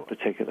that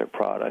particular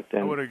product.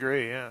 And, I would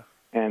agree. Yeah.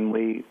 And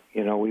we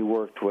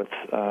worked with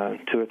 2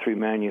 or 3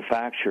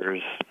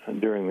 manufacturers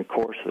during the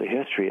course of the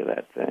history of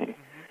that thing.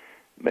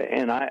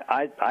 And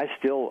I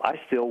still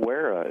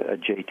wear a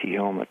JT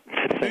helmet.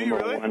 Do you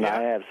really? One. Yeah.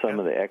 I have some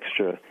of the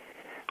extra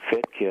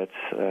fit kits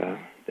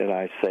that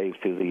I saved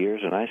through the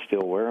years, and I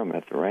still wear them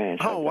at the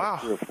ranch. Oh, wow.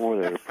 3 or 4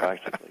 that are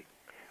practically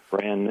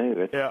brand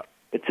new.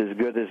 It's as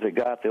good as it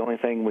got. The only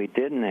thing we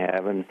didn't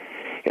have, and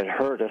it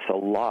hurt us a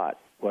lot,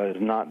 was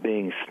not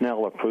being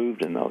Snell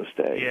approved in those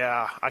days.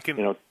 Yeah, I can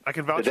vouch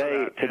for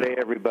that. Today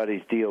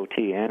everybody's DOT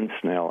and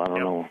Snell. I don't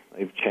know.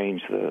 They've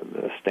changed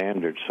the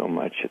standards so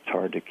much, it's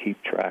hard to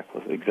keep track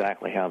with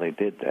exactly how they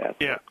did that.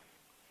 Yeah.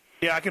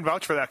 Yeah, I can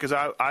vouch for that because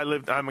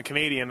I'm a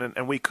Canadian,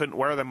 and we couldn't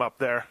wear them up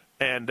there,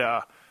 and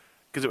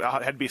because it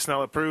had to be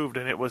Snell approved,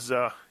 and it was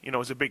it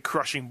was a big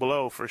crushing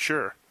blow for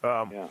sure.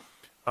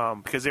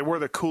 Because they were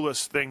the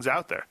coolest things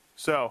out there.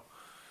 So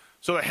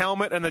the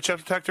helmet and the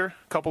chest protector,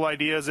 a couple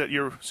ideas that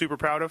you're super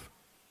proud of?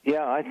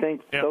 Yeah, I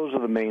think those are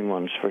the main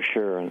ones for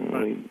sure.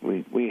 And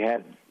we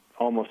had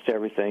almost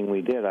everything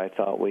we did. I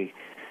thought we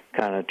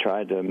kind of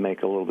tried to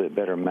make a little bit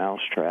better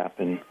mousetrap,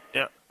 and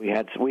we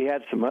had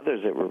some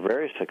others that were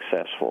very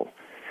successful.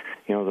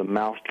 You know, the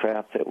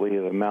mousetrap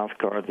the mouth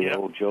guard, the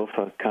old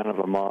Jofa kind of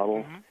a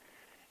model,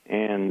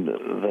 and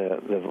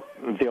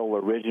the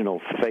old original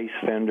face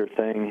fender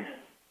thing.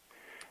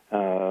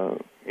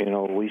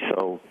 We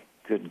sold.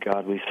 Good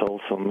God, we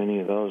sold so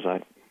many of those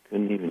I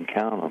couldn't even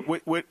count them.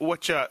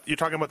 What you're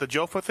talking about, the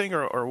Jofa thing,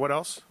 or what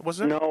else was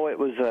it? No, it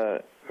was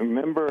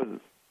remember,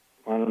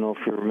 I don't know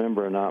if you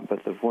remember or not,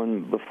 but the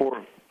one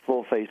before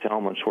full face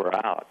helmets were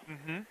out.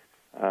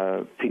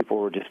 People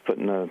were just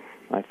putting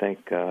I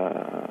think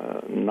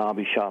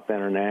Nobby Shop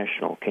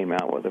International came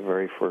out with the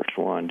very first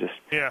one.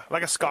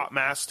 Like a Scott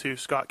mask too.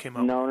 Scott came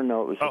out. No,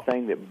 it was the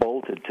thing that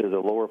bolted to the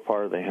lower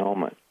part of the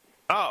helmet.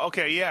 Oh,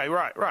 okay, yeah,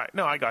 right.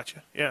 No, I got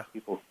you. Yeah.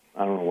 People,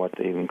 I don't know what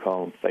they even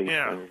call them. Face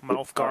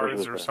mouth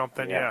guards or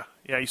something. Yeah.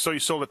 So you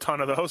sold a ton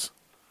of those.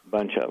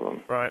 Bunch of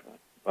them. Right.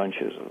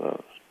 Bunches of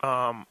those.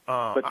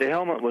 But the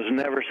helmet was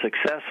never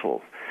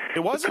successful.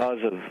 It wasn't because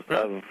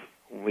of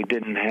we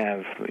didn't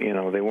have,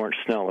 they weren't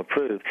Snell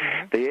approved.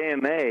 The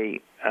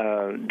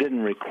AMA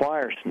didn't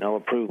require Snell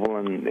approval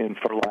and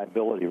for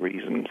liability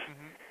reasons,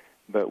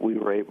 but we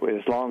were able,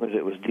 as long as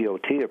it was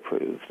DOT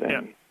approved,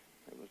 then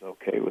it was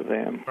okay with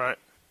them. Right.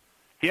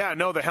 Yeah,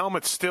 no, the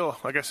helmet's still,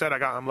 like I said,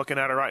 I'm looking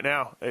at it right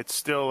now. It's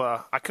still,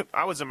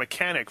 I was a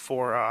mechanic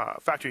for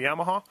Factory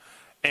Yamaha,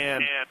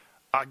 and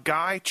a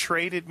guy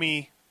traded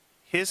me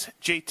his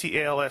JT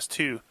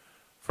ALS2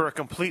 for a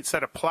complete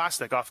set of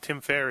plastic off Tim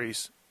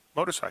Ferry's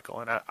motorcycle,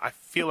 and I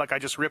feel like I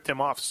just ripped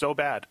him off so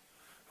bad.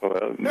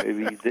 Well, maybe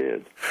you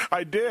did.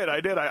 I did.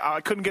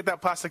 I couldn't get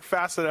that plastic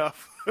fast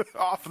enough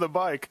off the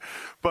bike,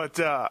 but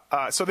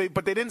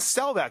they didn't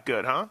sell that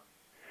good, huh?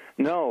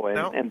 No,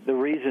 and the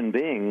reason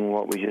being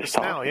what we just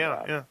talked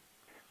about. Yeah.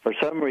 For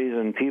some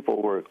reason,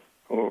 people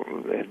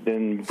had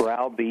been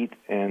browbeat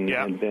and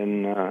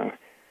been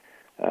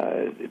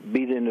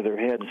beat into their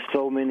heads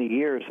so many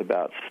years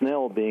about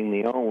Snell being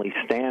the only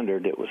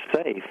standard that was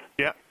safe.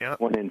 Yeah.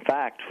 When in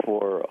fact,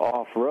 for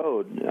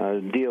off-road,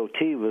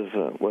 DOT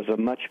was a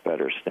much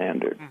better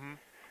standard.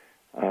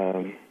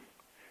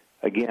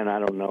 Again, I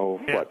don't know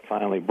what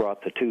finally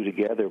brought the two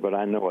together, but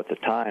I know at the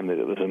time that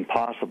it was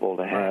impossible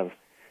to have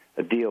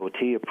a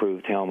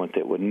DOT-approved helmet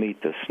that would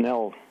meet the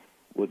Snell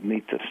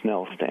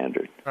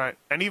standard. Right,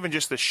 and even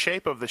just the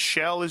shape of the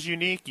shell is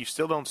unique. You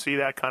still don't see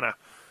that kind of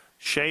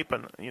shape,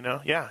 and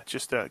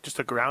just a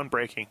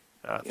groundbreaking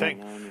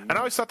thing. And I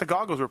always thought the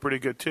goggles were pretty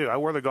good too. I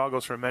wore the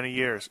goggles for many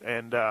years,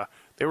 and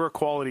they were a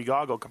quality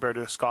goggle compared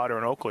to a Scott or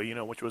an Oakley,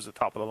 which was the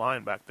top of the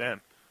line back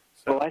then.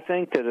 So. Well, I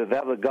think that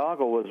the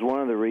goggle was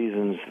one of the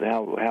reasons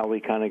how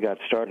we kind of got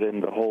started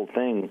in the whole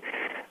thing.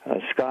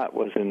 Scott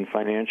was in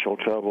financial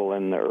trouble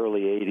in the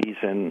early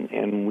 80s,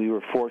 and we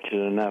were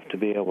fortunate enough to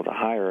be able to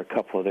hire a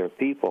couple of their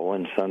people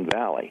in Sun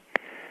Valley.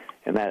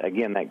 And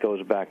that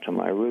goes back to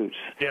my roots.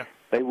 Yeah.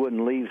 They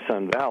wouldn't leave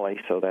Sun Valley,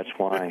 so that's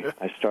why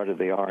I started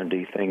the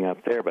R&D thing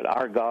up there. But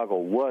our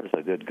goggle was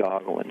a good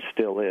goggle and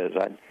still is.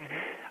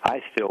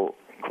 I still,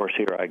 of course,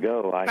 here I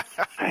go.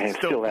 I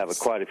still have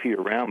quite a few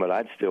around, but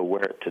I'd still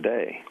wear it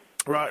today.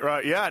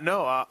 Right. Yeah,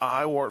 no,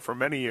 I wore it for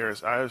many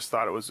years. I just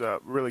thought it was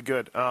really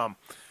good.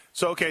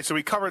 So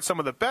we covered some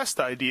of the best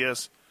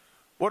ideas.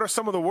 What are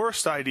some of the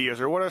worst ideas,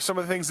 or what are some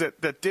of the things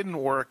that didn't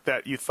work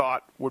that you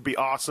thought would be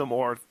awesome,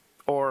 or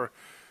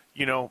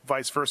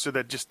vice versa,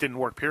 that just didn't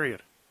work,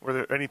 period? Were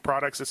there any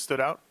products that stood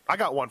out? I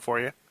got one for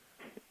you.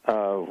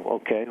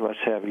 Okay, let's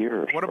have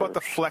yours. What about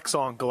the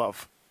Flex-On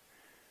glove?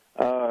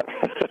 Well,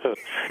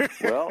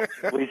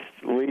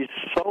 we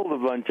sold a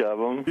bunch of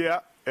them. Yeah.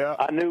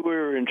 I knew we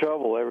were in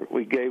trouble.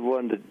 We gave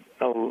one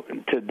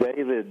to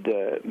David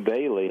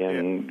Bailey,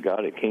 and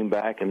it came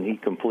back, and he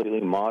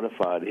completely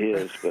modified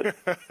his. But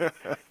that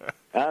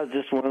was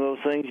just one of those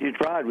things you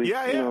tried.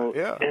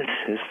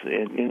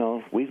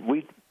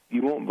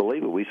 You won't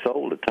believe it. We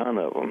sold a ton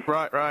of them.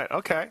 Right.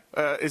 Okay.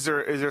 Is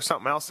there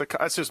something else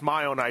that's just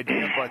my own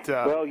idea? But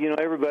well,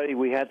 everybody.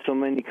 We had so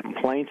many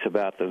complaints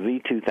about the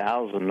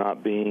V2000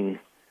 not being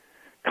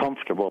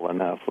comfortable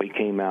enough. We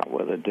came out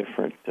with a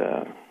different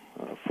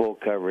full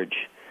coverage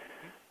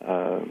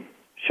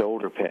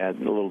shoulder pad a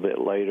little bit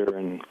later,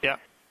 and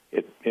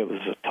it was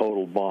a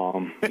total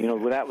bomb.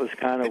 That was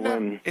kind of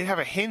when it had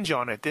a hinge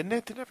on it, didn't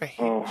it? Didn't it have a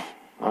hinge? Oh,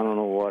 I don't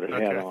know what it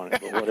had on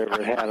it, but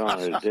whatever it had on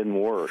it, it didn't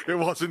work. It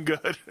wasn't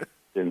good.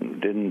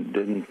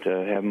 Didn't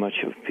have much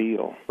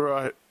appeal.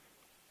 Right.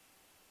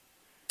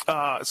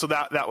 So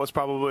that was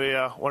probably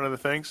one of the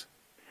things.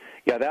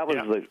 Yeah, that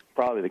was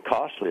probably the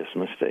costliest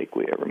mistake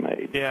we ever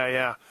made.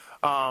 Yeah.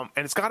 And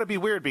it's got to be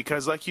weird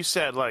because, like you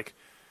said, like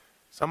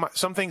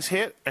some things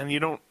hit and you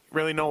don't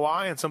really know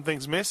why, and some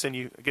things miss and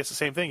I guess the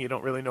same thing. You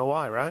don't really know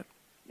why, right?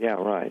 Yeah,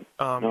 right.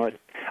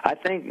 I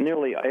think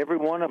nearly every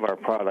one of our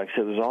products,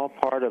 it was all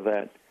part of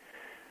that,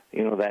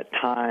 that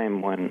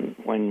time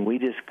when we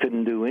just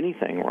couldn't do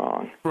anything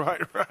wrong.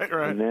 Right.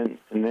 And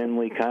then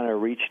we kind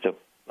of reached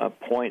a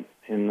point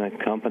in the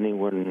company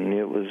when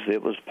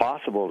it was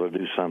possible to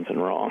do something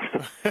wrong.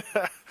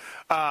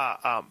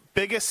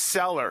 Biggest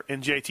seller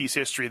in JT's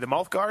history, the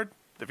mouth guard,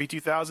 the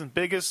V2000,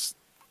 biggest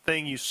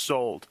thing you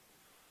sold.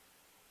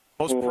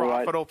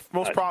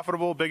 Most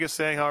profitable, biggest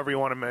thing, however you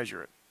want to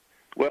measure it.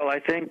 Well, I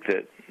think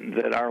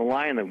that our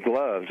line of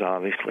gloves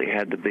obviously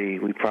had to be,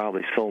 we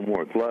probably sold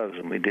more gloves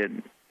than we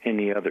did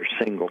any other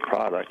single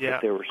product. Yeah.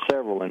 But there were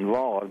several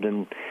involved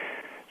in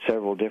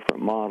several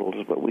different models,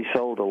 but we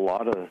sold a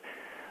lot of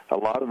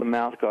the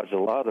mouth guards, a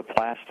lot of the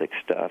plastic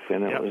stuff,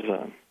 and it was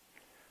a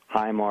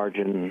high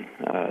margin,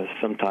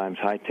 sometimes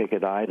high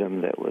ticket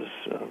item that was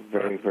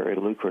very, very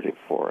lucrative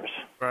for us.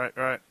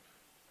 Right.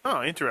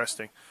 Oh,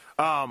 interesting.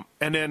 And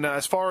then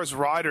as far as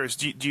riders,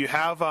 do you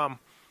have a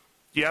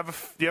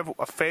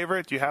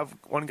favorite? Do you have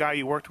one guy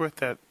you worked with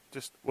that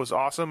just was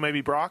awesome?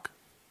 Maybe Brock?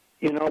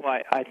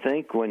 I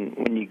think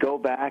when you go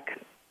back,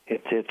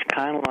 it's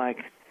kind of like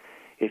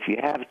if you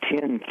have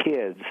 10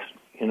 kids,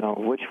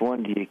 which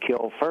one do you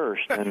kill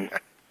first? And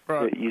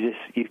right. you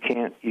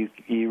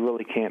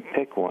really can't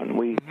pick one.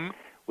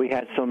 We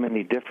had so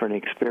many different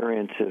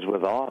experiences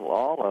with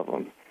all of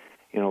them.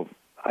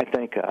 I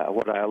think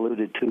what I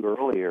alluded to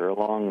earlier,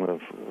 along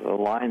the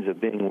lines of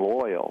being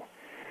loyal,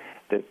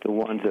 that the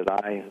ones that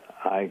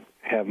I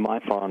have my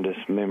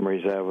fondest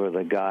memories of are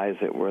the guys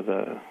that were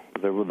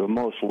the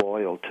most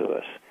loyal to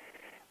us.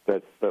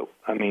 But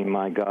I mean,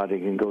 my God, you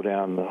can go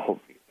down the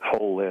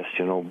whole list.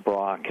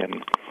 Brock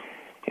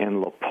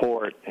and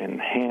Laporte and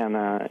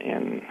Hannah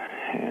and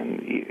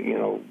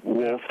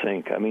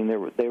Wolfsink. I mean,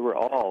 they were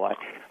all. I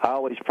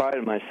always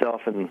prided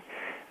myself in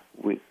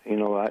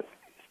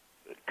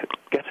I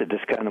guess it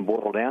just kind of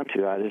boiled down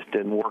to I just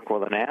didn't work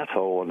with an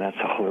asshole, and that's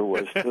all there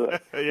was to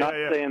it.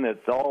 Saying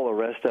that all the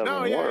rest of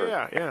them were.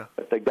 Yeah.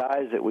 But the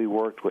guys that we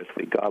worked with,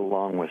 we got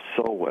along with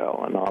so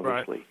well, and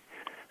obviously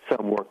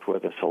some worked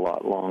with us a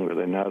lot longer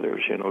than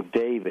others.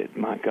 David,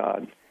 my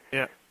God,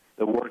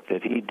 the work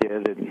that he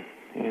did,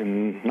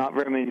 and not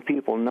very many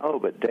people know,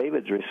 but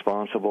David's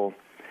responsible.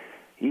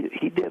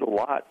 He did a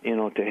lot,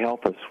 to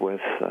help us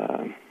with.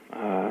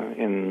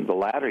 In the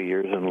latter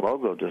years in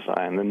logo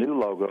design, the new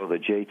logo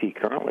that JT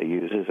currently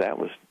uses, that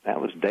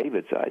was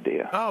David's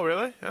idea. Oh,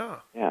 really?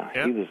 Oh. Yeah.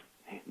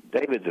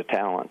 David's a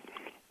talent,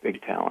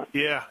 big talent.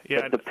 Yeah.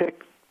 But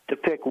to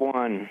pick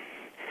one,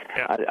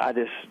 I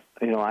just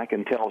I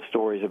can tell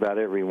stories about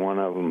every one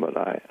of them, but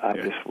I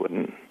just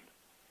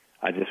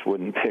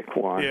wouldn't pick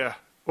one. Yeah.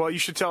 Well, you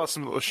should tell us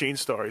some Lachine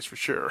stories for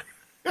sure.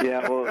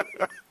 Yeah. Well.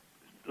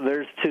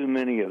 There's too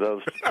many of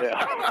those.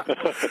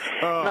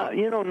 Not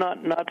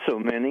so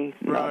many.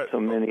 Not so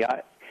many.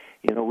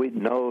 We'd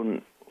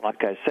known,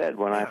 like I said,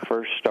 when I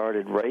first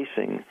started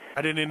racing.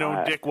 I didn't even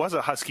know Dick was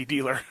a Husky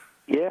dealer.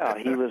 Yeah,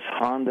 he was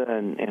Honda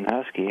and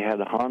Husky. He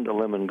had a Honda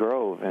Lemon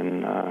Grove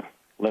in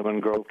Lemon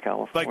Grove,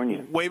 California.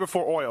 Like way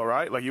before oil,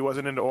 right? Like you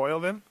wasn't into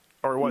oil then,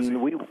 or was he?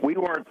 We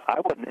weren't.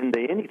 I wasn't into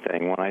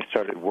anything when I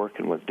started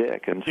working with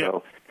Dick, and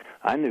so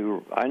I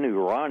knew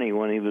Ronnie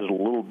when he was a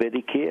little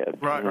bitty kid.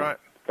 Right.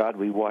 God,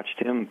 we watched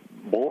him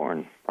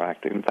born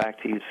practically. In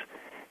fact, he was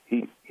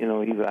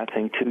I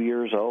think 2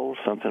 years old,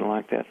 something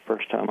like that.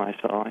 First time I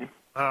saw him.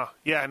 Oh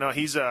yeah, no,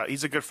 he's a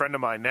good friend of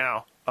mine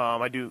now.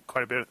 I do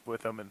quite a bit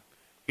with him, and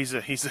he's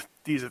a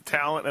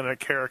talent and a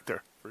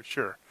character for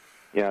sure.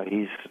 Yeah,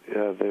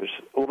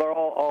 they're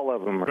all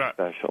of them are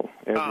special.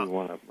 Every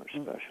one of them are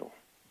special.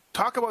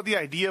 Talk about the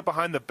idea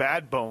behind the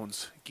Bad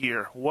Bones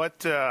gear.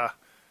 How'd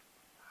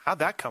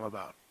that come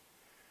about?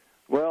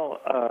 Well.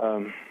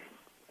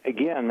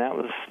 Again, that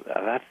was,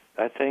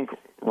 I think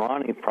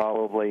Ronnie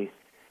probably,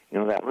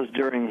 that was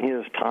during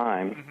his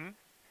time.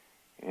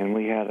 And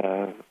we had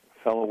a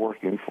fellow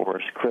working for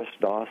us, Chris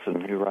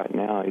Dawson, who right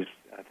now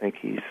I think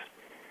he's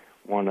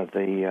one of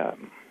the,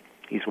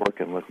 he's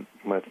working with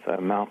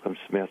Malcolm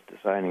Smith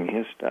designing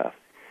his stuff.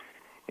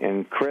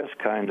 And Chris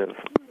kind of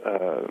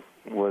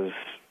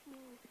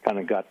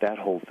got that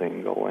whole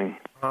thing going.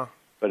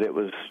 But it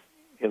was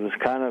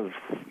kind of,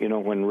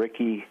 when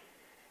Ricky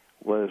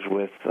was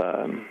with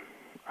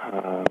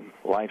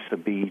Life's a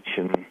Beach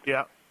and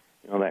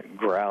that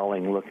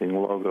growling looking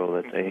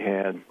logo that they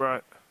had.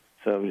 Right.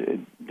 So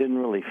it didn't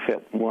really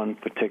fit one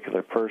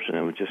particular person.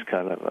 It was just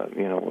kind of a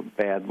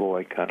bad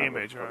boy kind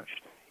image, of right?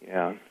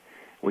 Yeah.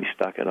 We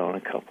stuck it on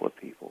a couple of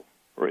people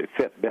or it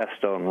fit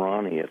best on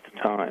Ronnie at the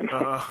time.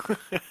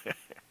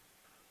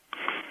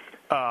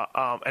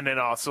 And then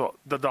also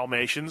the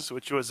Dalmatians,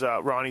 which was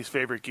Ronnie's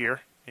favorite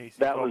gear.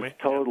 That was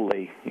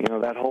totally,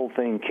 that whole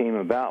thing came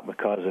about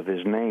because of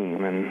his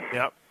name, and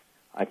yep.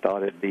 I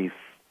thought it'd be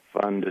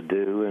fun to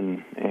do,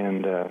 and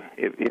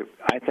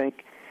I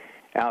think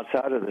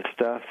outside of the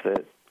stuff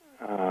that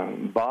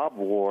Bob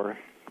wore,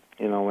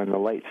 in the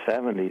late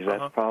 70s,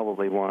 that's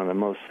probably one of the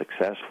most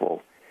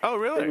successful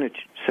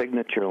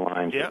signature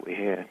lines that we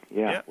had.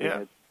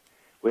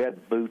 We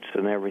had boots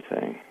and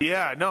everything.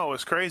 Yeah, no, it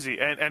was crazy.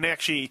 And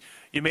actually,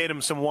 you made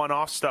him some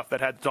one-off stuff that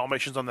had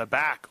Dalmatians on the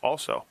back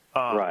also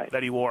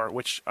that he wore,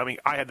 which,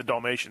 I had the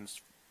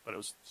Dalmatians, but it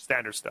was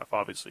standard stuff,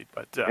 obviously.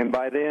 But and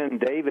by then,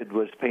 David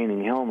was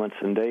painting helmets,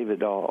 and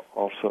David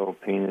also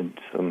painted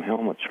some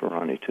helmets for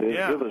Ronnie, too.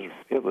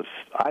 It was.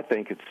 I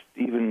think it's,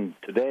 even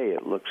today,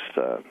 it looks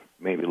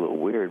maybe a little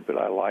weird, but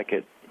I like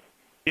it.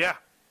 Yeah.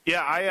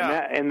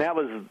 And that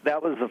was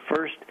the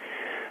first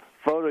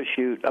photo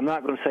shoot. I'm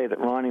not going to say that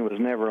Ronnie was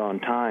never on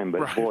time,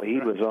 but boy, he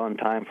was on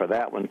time for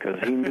that one, because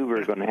he knew we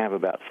were going to have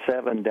about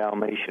 7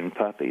 Dalmatian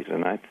puppies,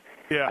 and I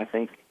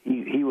think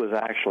he was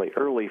actually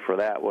early for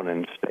that one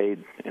and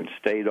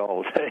stayed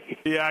all day.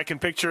 Yeah, I can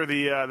picture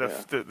the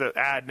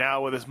ad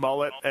now with his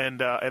mullet and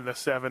the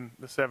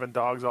seven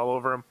dogs all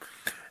over him.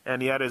 And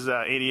he had his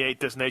 88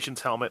 Destinations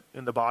helmet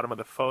in the bottom of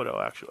the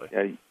photo, actually.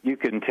 Yeah, you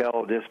can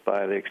tell just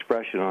by the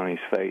expression on his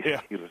face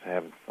that he was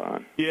having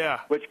fun.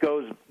 Yeah. Which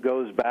goes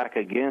back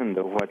again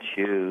to what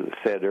you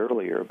said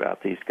earlier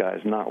about these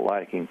guys not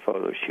liking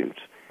photo shoots.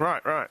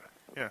 Right.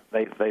 Yeah.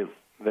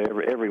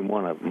 Every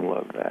one of them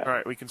loved that. All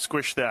right, we can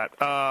squish that.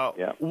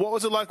 What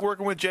was it like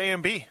working with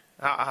JMB?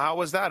 How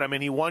was that?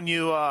 He won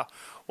you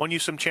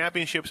some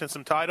championships and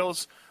some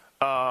titles.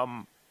 What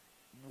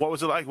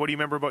was it like? What do you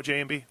remember about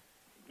JMB?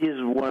 He's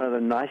one of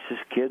the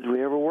nicest kids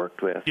we ever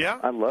worked with. Yeah,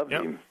 I loved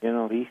him.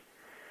 He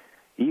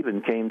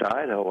even came to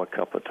Idaho a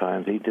couple of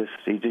times. He just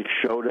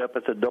showed up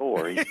at the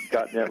door. He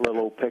got in that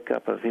little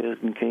pickup of his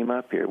and came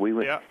up here.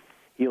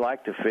 He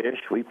liked to fish.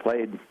 We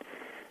played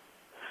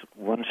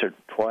once or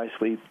twice.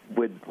 We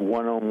would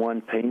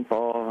one-on-one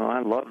paintball.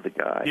 I loved the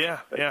guy.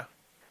 Yeah.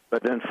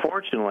 But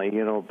unfortunately,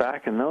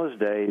 back in those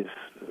days,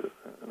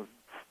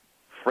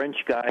 French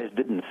guys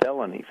didn't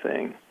sell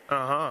anything.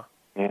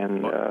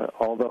 And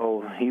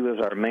although he was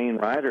our main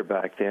rider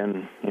back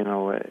then, it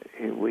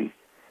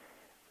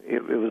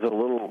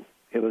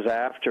was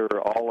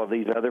after all of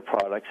these other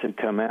products had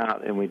come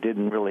out, and we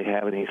didn't really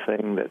have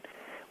anything that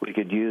we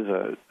could use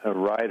a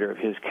rider of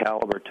his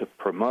caliber to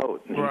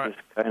promote.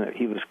 And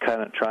he was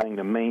kind of trying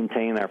to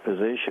maintain our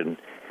position,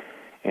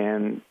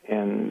 and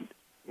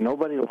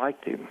nobody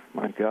liked him.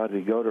 My God,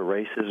 we'd go to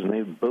races and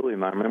they'd boo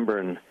him. I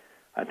remember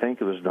I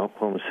think it was in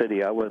Oklahoma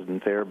City. I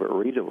wasn't there, but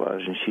Rita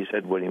was, and she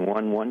said when he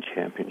won one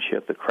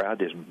championship, the crowd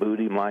just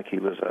booed him like he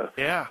was a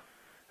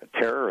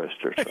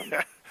terrorist or something.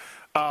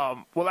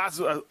 Well,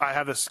 that's I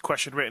have this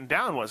question written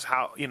down, was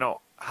how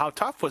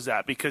tough was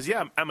that? Because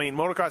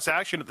motocross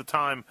action at the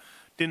time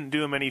didn't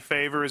do him any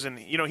favors, and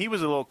he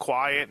was a little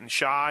quiet and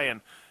shy,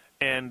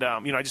 and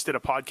I just did a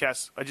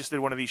podcast. I just did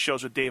one of these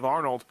shows with Dave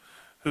Arnold,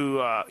 who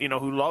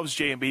loves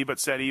JMB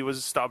but said he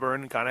was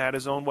stubborn and kind of had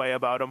his own way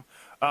about him.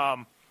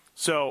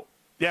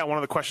 One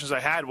of the questions I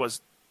had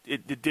was,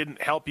 it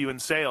didn't help you in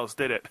sales,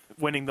 did it?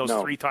 Winning those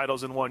 3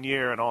 titles in 1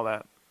 year and all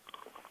that.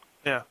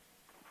 Yeah.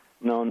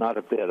 No, not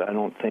a bit. I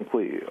don't think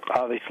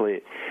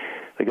obviously,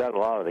 they got a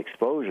lot of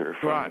exposure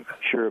from it,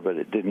 sure, but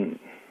it didn't.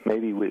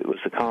 Maybe it was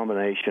a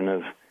combination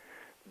of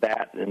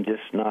that and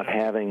just not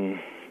having,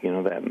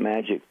 that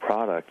magic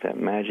product, that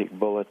magic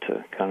bullet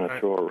to kind of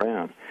throw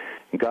around.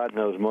 And God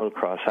knows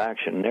motocross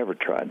action never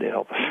tried to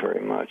help us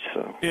very much.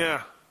 So.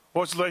 Yeah.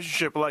 What's the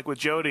relationship like with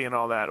Jody and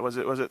all that? Was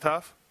it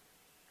tough?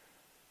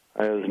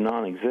 It was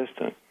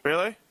non-existent.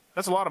 Really?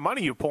 That's a lot of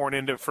money you're pouring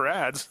into for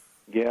ads.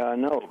 Yeah, I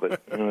know, but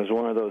it was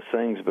one of those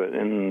things. But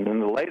in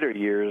the later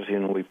years,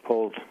 we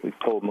pulled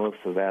most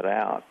of that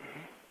out.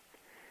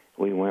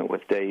 We went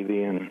with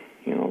Davey and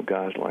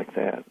guys like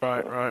that.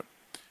 Right.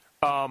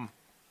 And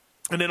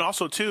then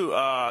also too,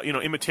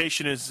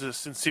 imitation is the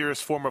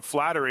sincerest form of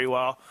flattery.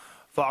 While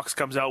Fox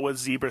comes out with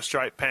zebra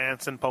stripe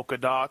pants and polka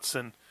dots,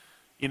 and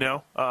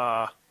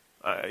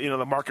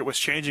the market was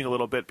changing a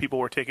little bit. People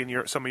were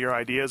taking some of your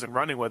ideas and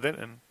running with it,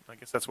 and I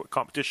guess that's what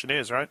competition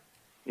is, right?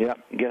 Yeah,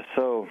 I guess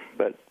so.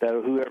 But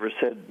whoever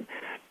said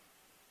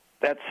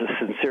that's the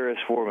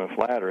sincerest form of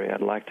flattery,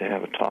 I'd like to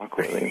have a talk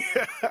with him.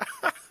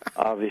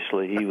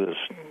 Obviously, he was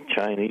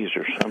Chinese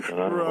or something.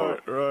 I don't know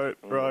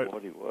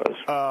what he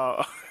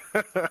was.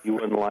 He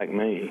wouldn't like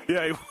me.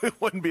 Yeah, he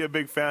wouldn't be a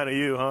big fan of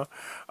you,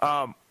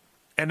 huh?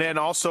 And then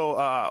also,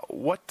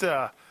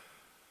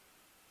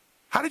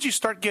 how did you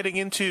start getting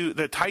into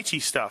the Tai Chi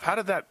stuff? How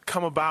did that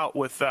come about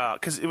with,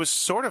 because it was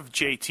sort of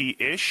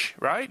JT-ish,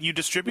 right? You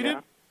distributed?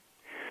 Yeah.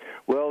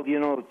 Well,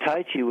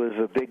 Tai Chi was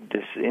a big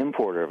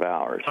importer of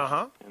ours.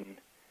 And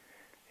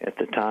at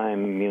the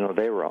time,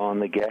 they were on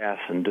the gas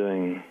and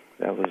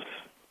that was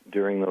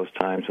during those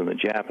times when the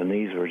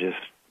Japanese were just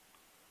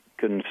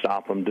couldn't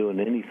stop them doing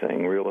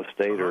anything, real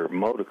estate or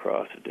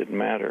motocross. It didn't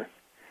matter.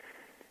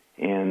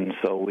 And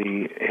so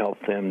we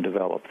helped them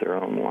develop their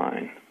own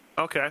line.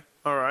 Okay,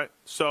 all right.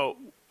 So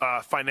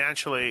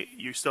financially,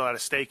 you still had a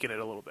stake in it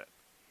a little bit.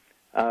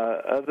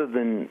 Other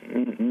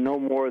than no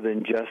more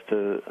than just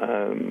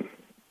a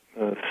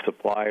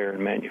supplier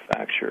and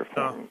manufacturer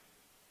for them.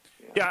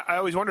 Yeah, I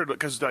always wondered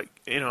because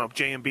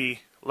J&B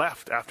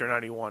left after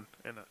 '91,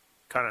 and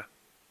kind of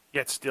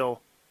yet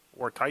still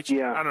wore tight.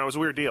 Yeah. I don't know. It was a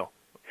weird deal.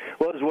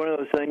 Well, it's one of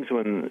those things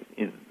when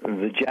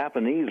the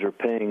Japanese are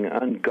paying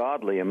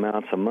ungodly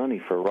amounts of money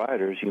for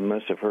riders. You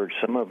must have heard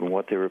some of them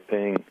what they were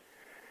paying.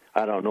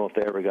 I don't know if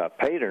they ever got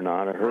paid or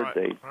not. I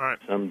heard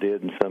some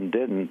did and some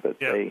didn't, but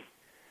they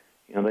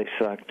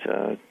sucked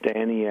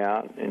Danny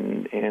out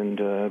and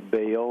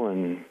Bale,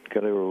 and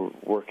because they were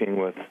working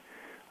with,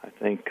 I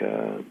think,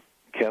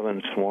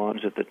 Kevin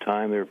Swans at the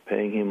time. They were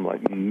paying him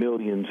like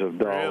millions of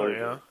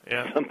dollars,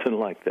 really? something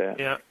like that.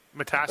 Yeah,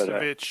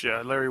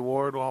 Matasevich, Larry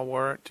Ward all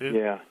wore it too.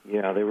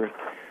 Yeah,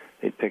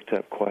 they picked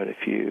up quite a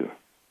few.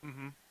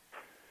 Mm-hmm.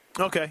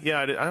 Okay,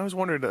 yeah, I always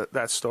wondered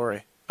that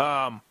story.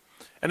 And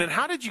then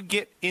how did you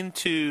get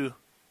into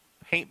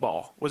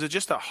paintball? Was it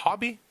just a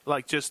hobby,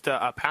 like just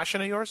a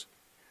passion of yours?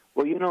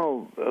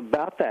 Well,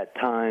 about that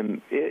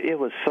time, it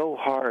was so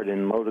hard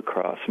in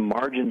motocross.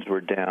 Margins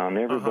were down.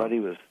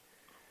 Everybody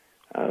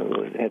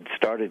had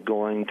started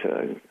going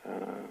to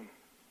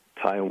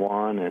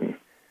Taiwan and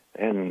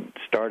hadn't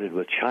started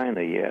with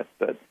China yet.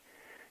 But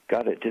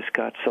God, it just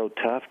got so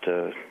tough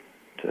to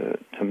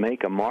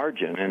make a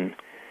margin.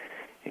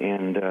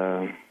 And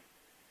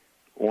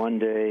one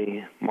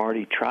day,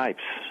 Marty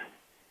Tripes,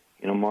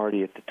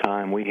 Marty at the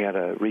time, we had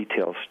a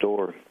retail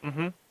store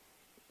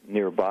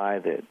nearby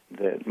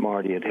that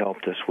Marty had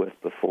helped us with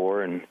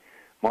before, and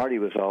Marty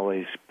was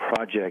always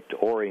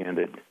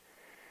project-oriented.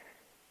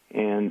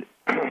 And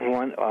I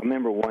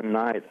remember one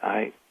night,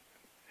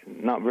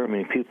 not very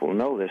many people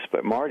know this,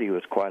 but Marty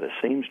was quite a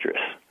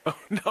seamstress.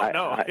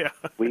 Oh, yeah.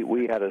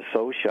 We had a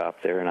sew shop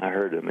there, and I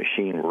heard a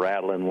machine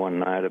rattling one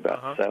night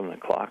about 7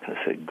 o'clock. I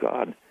said,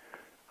 God,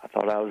 I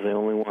thought I was the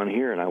only one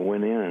here, and I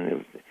went in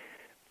and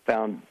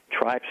found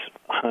Tripes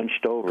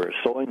hunched over a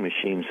sewing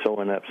machine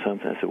sewing up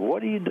something. I said,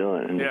 what are you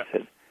doing? And he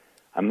said,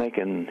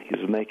 he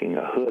was making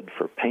a hood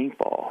for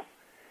paintball.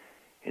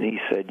 And he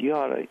said, you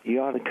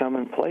ought to come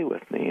and play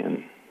with me.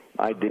 And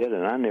I did,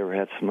 and I never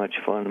had so much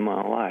fun in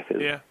my life. It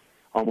was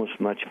almost as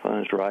much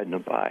fun as riding a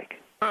bike.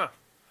 Huh.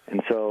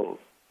 And so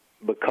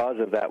because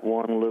of that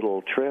one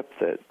little trip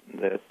that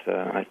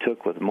I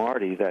took with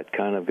Marty, that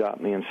kind of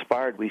got me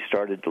inspired. We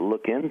started to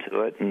look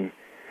into it and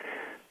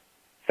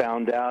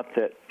found out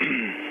that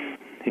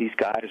these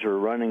guys were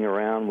running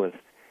around with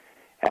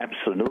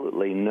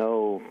absolutely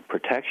no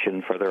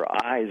protection for their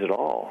eyes at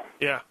all.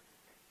 Yeah.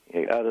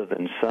 Other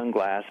than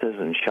sunglasses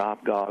and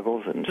shop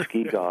goggles and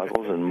ski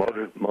goggles and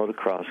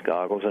motocross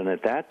goggles. And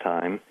at that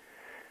time,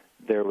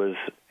 there was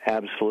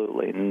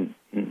absolutely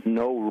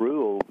no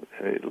rule,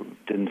 it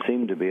didn't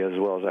seem to be as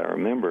well as I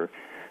remember,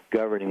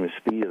 governing the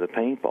speed of the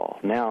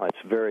paintball. Now it's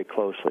very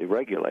closely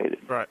regulated.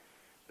 Right.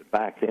 But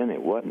back then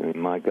it wasn't. I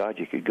mean, my God,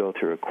 you could go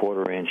through a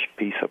quarter-inch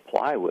piece of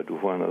plywood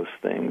with one of those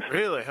things.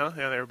 Really, huh?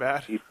 Yeah, they were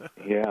bad.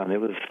 Yeah, and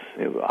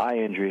eye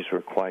injuries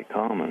were quite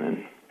common,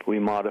 and we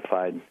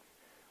modified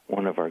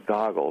one of our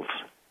goggles,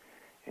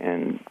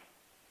 and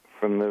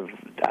from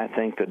I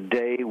think the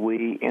day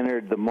we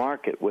entered the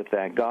market with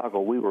that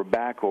goggle, we were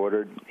back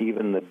ordered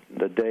even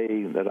the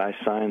day that I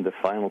signed the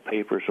final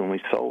papers when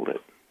we sold it.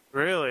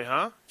 Really,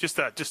 huh? Just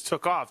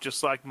took off,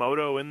 just like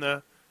moto in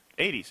the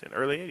 80s, in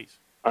early 80s.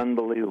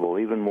 Unbelievable,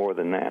 even more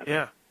than that.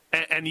 Yeah.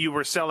 And you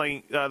were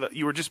selling,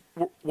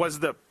 was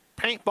the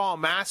paintball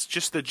mask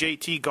just the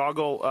JT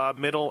goggle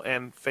middle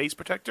and face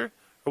protector,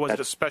 or was it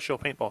a special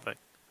paintball thing?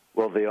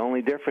 Well, the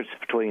only difference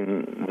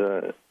between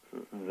the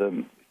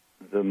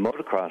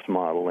motocross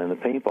model and the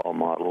paintball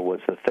model was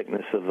the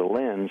thickness of the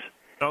lens.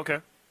 Okay.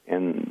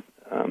 And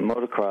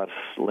motocross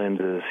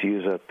lenses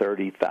use a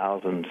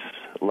 30,000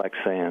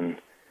 Lexan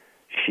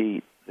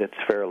sheet that's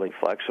fairly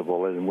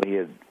flexible, and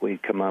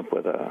we'd come up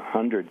with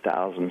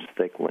 100,000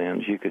 thick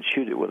lens. You could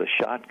shoot it with a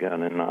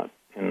shotgun and not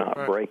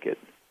break it.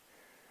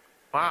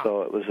 Wow.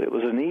 So it was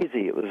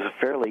a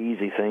fairly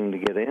easy thing to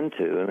get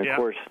into, and of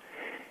course,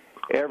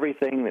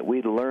 everything that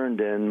we'd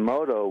learned in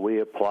moto we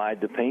applied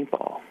to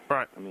paintball.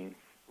 Right. I mean,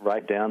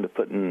 right down to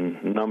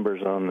putting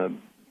numbers on the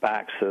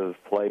backs of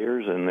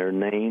players and their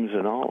names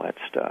and all that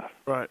stuff.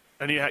 Right.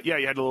 And you had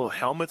little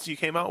helmets you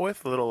came out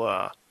with, little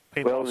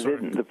paintball. Well,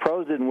 the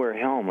pros didn't wear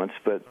helmets,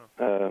 but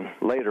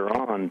later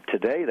on,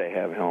 today they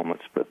have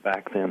helmets, but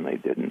back then they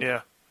didn't.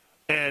 Yeah.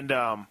 And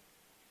and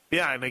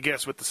I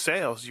guess with the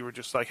sales, you were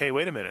just like, hey,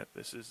 wait a minute,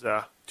 this is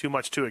too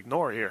much to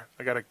ignore here.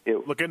 I got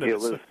to look into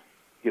this.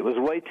 It was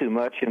way too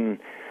much, and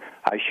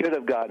I should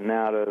have gotten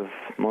out of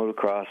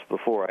motocross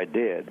before I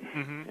did,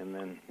 and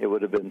then it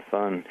would have been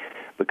fun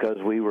because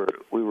we were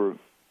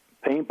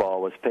paintball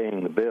was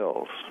paying the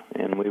bills,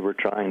 and we were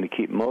trying to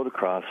keep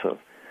motocross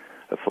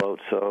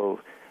afloat. So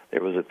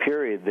there was a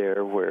period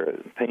there where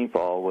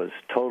paintball was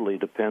totally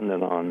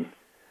dependent on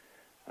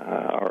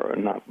or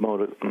not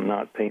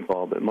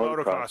paintball, but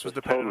motocross was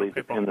totally on paintball.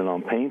 dependent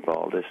on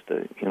paintball just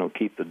to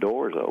keep the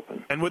doors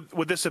open. And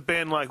would this have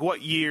been like,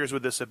 what years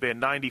would this have been?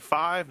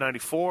 95,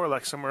 94,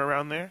 like somewhere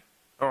around there,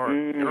 or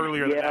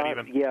earlier than that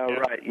even? Yeah,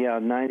 right. Yeah,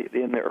 90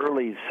 in the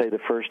early, say the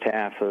first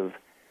half of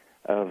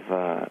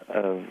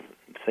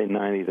say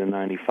 90 to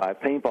 95.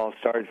 Paintball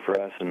started for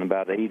us in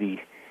about 80,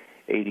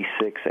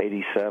 86,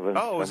 87.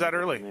 Oh, was that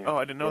early? Oh,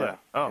 I didn't know that.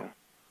 Oh. Yeah.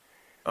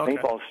 Okay.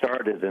 Paintball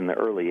started in the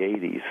early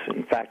 80s.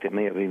 In fact, it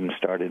may have even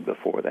started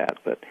before that,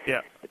 but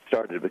it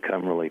started to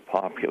become really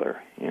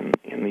popular in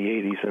the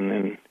 80s, and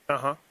then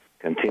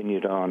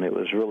continued on. It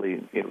was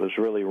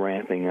really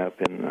ramping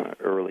up in the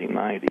early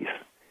 90s,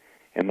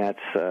 and that's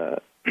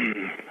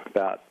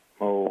about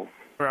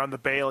around the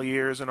Bale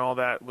years and all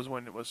that was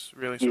when it was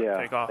really starting to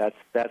take off.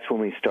 That's when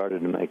we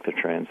started to make the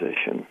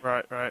transition.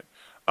 Right.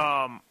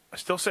 I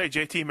still say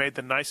JT made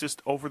the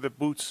nicest over the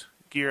boots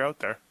gear out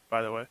there,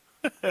 by the way.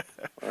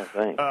 Well,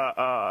 thanks.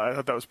 I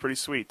thought that was pretty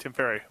sweet. Tim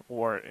Ferry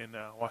wore it in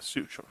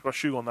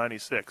Washougal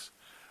 96.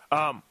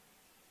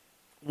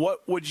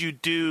 What would you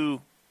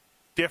do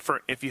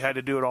different if you had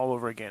to do it all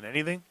over again?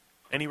 Anything?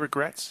 Any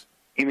regrets?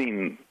 You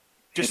mean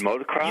just in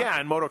motocross? Yeah,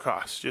 in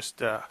motocross.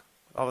 Just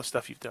all the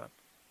stuff you've done.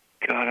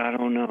 God, I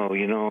don't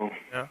know.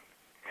 Yeah.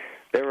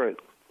 There were,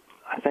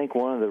 I think,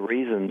 one of the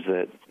reasons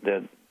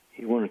that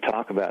you want to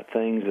talk about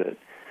things that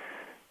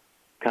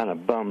kind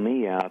of bummed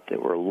me out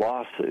that were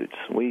lawsuits.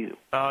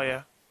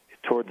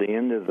 Toward the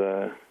end of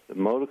the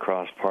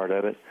motocross part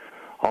of it,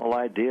 all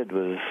I did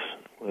was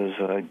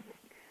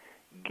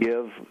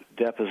give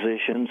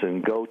depositions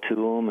and go to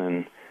them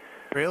and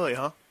really,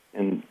 huh?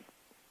 And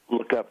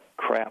look up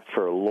crap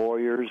for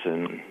lawyers,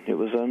 and it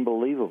was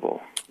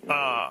unbelievable.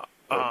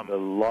 The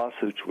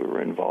lawsuits we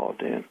were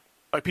involved in.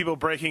 Like people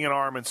breaking an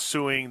arm and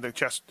suing the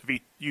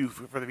you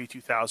for the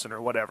V2000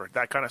 or whatever,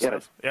 that kind of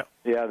stuff. Yeah.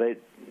 Yeah, there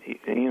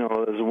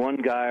was one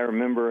guy I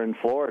remember in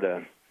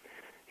Florida.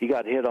 He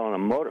got hit on a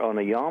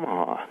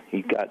Yamaha.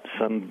 He got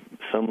some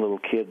little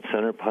kid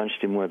center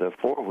punched him with a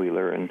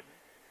 4-wheeler, and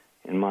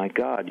my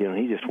God,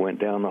 he just went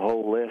down the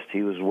whole list.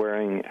 He was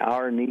wearing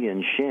our knee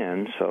and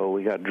shin, so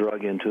we got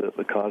drug into it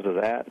because of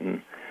that,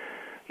 and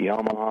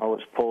Yamaha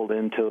was pulled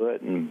into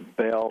it, and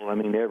Bell,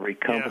 every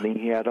company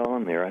he had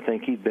on there. I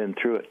think he'd been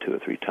through it 2 or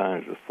 3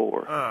 times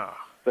before.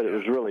 But it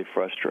was really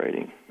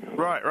frustrating.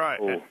 Right.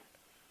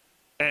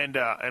 And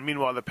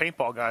meanwhile, the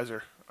paintball guys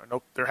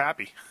they're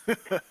happy.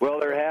 Well,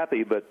 they're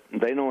happy, but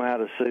they know how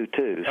to sue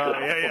too. So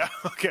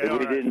Okay.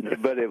 We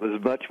didn't, but it was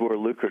much more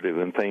lucrative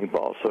in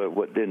paintball,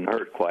 so it didn't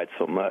hurt quite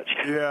so much.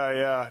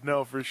 Yeah.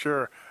 No, for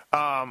sure.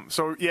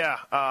 So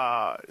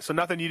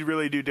nothing you'd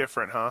really do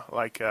different, huh?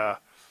 Like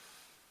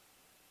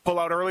pull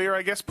out earlier,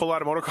 I guess. Pull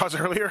out a motocross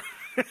earlier.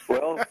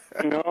 Well,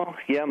 no,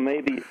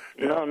 maybe.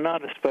 Yeah. No,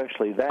 not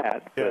especially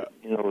that. But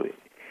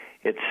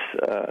it's.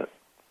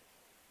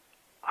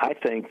 I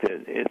think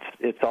that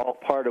it's all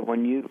part of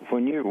we were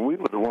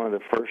one of the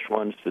first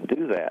ones to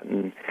do that,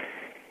 and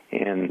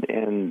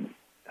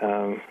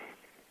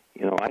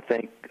I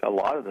think a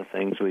lot of the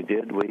things we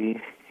did,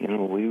 we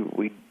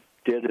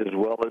did as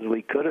well as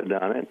we could have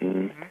done it,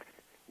 and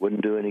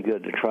wouldn't do any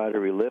good to try to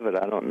relive it.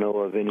 I don't know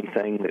of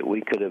anything that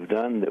we could have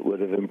done that would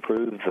have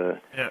improved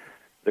the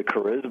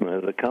charisma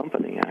of the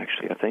company.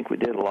 Actually, I think we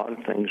did a lot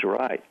of things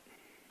right.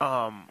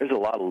 There's a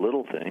lot of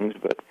little things,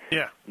 but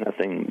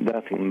nothing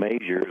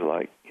major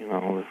like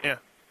that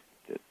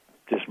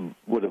just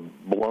would have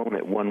blown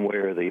it one way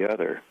or the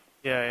other.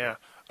 Yeah.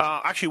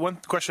 Actually, one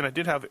question I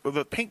did have,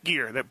 the paint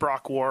gear that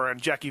Brock wore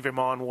and Jackie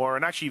Vimon wore,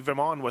 and actually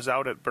Vimon was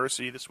out at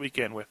Bercy this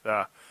weekend with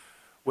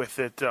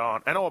it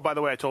on. And by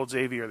the way, I told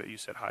Xavier that you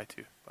said hi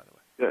to, by the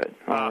way. Good.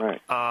 All right.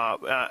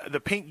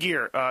 The paint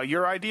gear,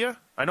 your idea?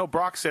 I know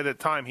Brock said at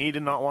the time he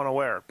did not want to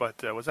wear it,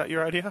 but was that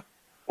your idea?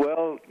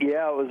 Well,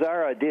 yeah, it was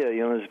our idea.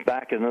 It was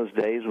back in those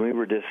days when we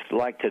were just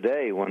like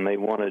today when they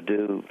want to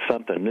do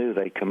something new,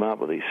 they come up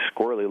with these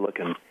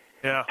squirrely-looking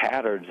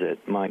patterns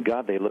that, my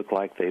God, they look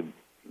like they've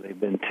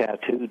been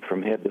tattooed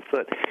from head to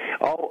foot.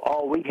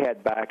 All we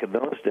had back in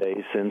those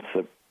days, since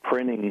the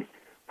printing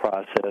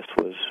process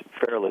was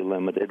fairly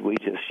limited, we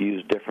just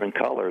used different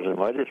colors. And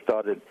I just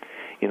thought that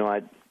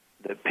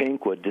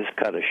pink would just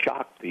kind of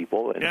shock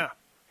people.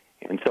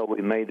 And so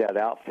we made that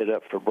outfit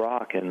up for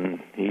Brock, and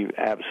he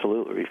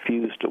absolutely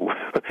refused to.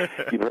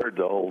 You've heard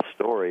the whole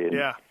story.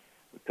 And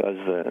because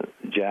the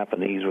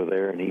Japanese were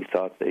there, and he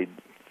thought they'd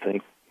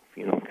think,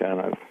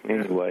 kind of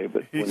anyway.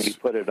 But when he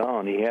put it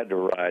on, he had to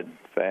ride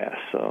fast,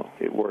 so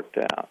it worked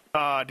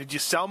out. Did you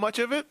sell much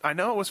of it? I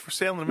know it was for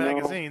sale in the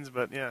magazines,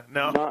 but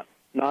no.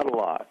 Not a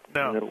lot.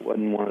 No. It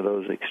wasn't one of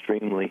those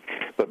extremely.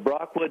 But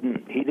Brock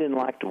he didn't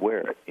like to wear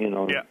it,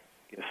 Yeah.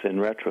 Guess in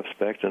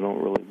retrospect, I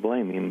don't really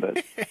blame him,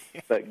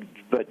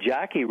 but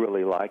Jackie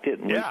really liked it,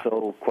 and we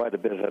sold quite a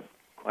bit of it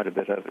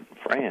in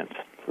France.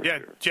 For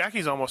sure.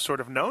 Jackie's almost sort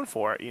of known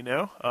for it,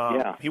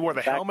 He wore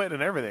the helmet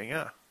and everything.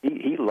 Yeah,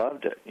 he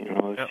loved it.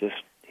 It's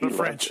just the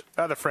French.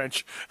 The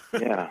French.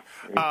 Yeah.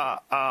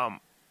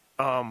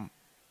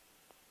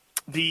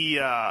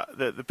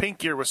 The pink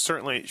gear was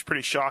certainly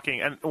pretty shocking,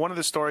 and one of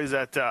the stories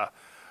that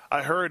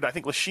I heard, I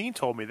think Lachine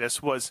told me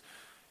this, was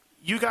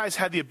you guys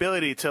had the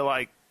ability to,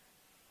 like,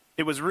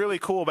 it was really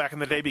cool back in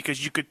the day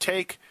because you could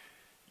take,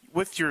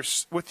 with your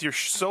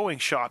sewing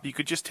shop, you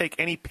could just take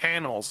any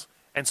panels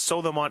and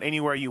sew them on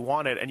anywhere you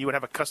wanted, and you would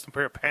have a custom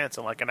pair of pants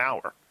in like an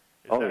hour.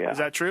 Is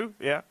that true?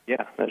 Yeah?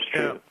 Yeah, that's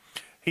true.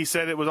 Yeah. He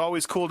said it was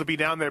always cool to be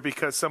down there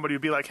because somebody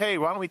would be like, hey,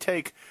 why don't we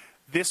take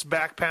this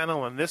back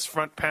panel and this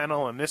front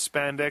panel and this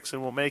spandex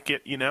and we'll make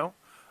it,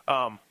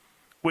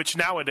 which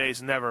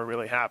nowadays never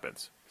really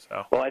happens.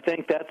 So. Well, I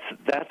think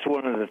that's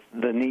one of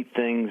the neat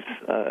things.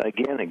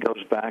 Again, it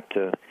goes back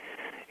to,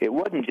 it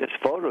wasn't just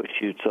photo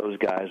shoots those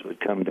guys would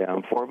come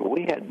down for, but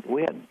we had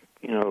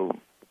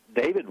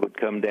David would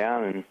come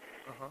down and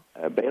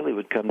Bailey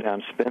would come down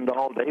and spend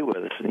all day with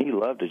us, and he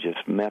loved to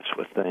just mess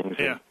with things.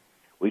 Yeah. And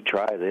we'd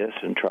try this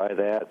and try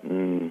that,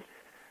 and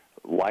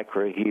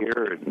Lycra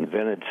here, and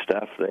invented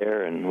stuff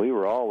there, and we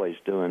were always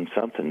doing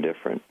something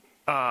different.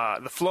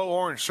 The Flow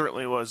Orange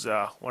certainly was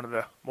one of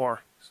the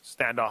more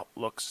standout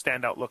looks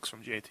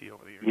from JT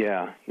over the years.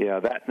 Yeah.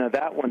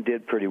 That one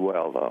did pretty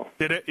well, though.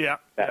 Did it? Yeah.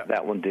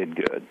 That one did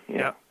good.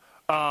 Yeah.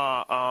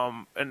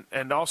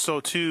 And also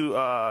too,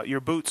 your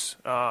boots.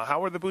 How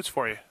were the boots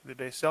for you? Did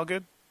they sell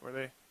good? Were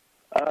they?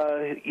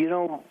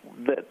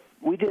 That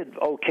we did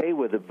okay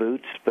with the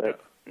boots,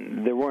 but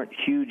there weren't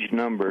huge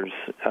numbers.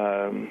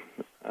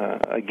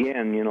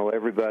 Again,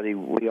 everybody,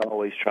 we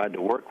always tried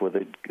to work with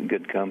a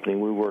good company.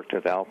 We worked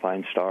with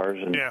Alpine Stars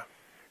and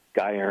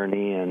Guy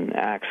Ernie and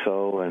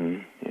Axo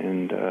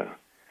and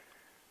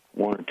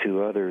one or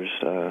two others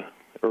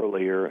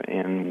earlier,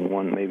 and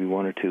maybe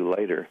one or two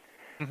later.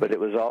 Mm-hmm. But it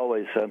was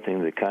always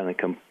something that kind of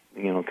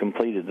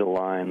completed the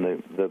line.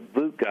 The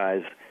boot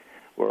guys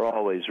were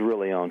always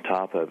really on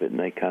top of it, and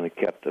they kind of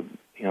kept the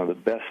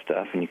best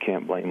stuff, and you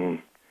can't blame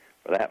them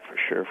for that for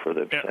sure for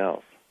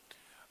themselves.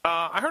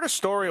 I heard a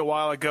story a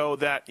while ago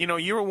that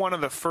you were one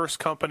of the first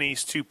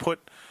companies to put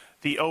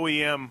the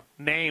OEM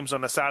names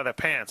on the side of their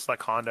pants,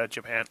 like Honda,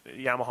 Japan,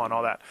 Yamaha, and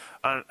all that.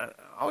 I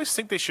always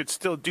think they should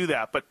still do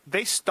that, but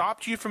they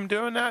stopped you from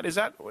doing that. Is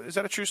that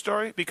a true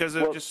story? Because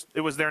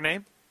it was their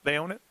name, they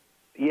own it.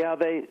 Yeah,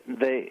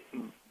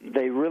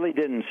 they really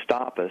didn't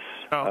stop us.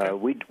 Oh,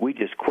 okay. We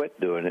just quit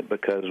doing it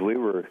because we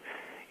were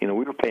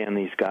paying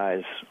these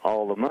guys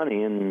all the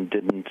money and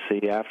didn't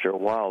see after a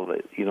while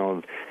that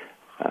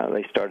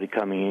they started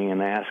coming in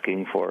and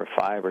asking for a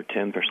 5 or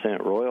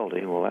 10%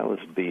 royalty. Well, that was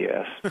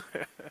BS.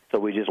 So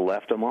we just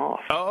left them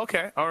off. Oh,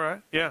 okay, all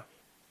right, yeah.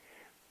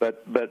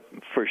 But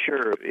for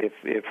sure,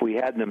 if we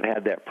hadn't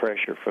had that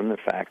pressure from the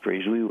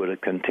factories, we would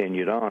have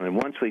continued on. And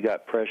once we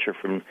got pressure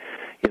from,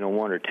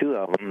 one or two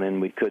of them, then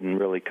we couldn't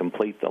really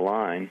complete the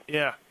line.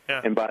 Yeah.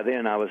 And by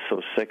then, I was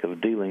so sick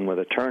of dealing with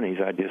attorneys,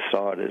 I just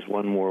saw it as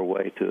one more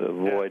way to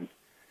avoid,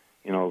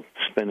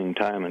 spending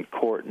time in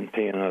court and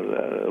paying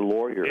a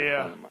lawyer.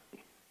 Yeah.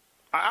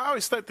 I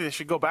always thought they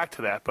should go back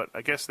to that, but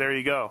I guess there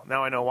you go.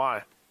 Now I know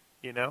why.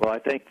 Well, I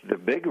think the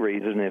big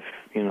reason, if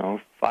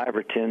 5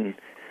 or 10%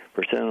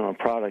 on a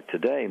product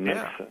today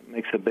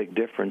makes a big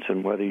difference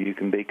in whether you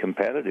can be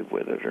competitive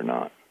with it or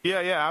not. Yeah,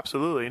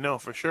 absolutely. No,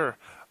 for sure.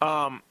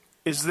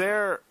 Is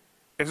there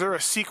a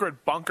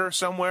secret bunker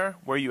somewhere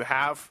where you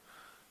have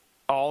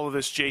all of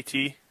this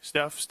JT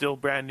stuff still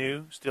brand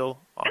new, still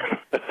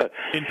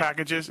in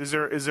packages? Is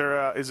there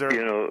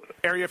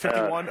Area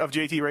 51 of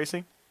JT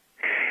Racing?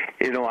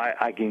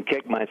 I can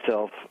kick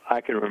myself.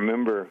 I can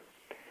remember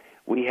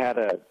we had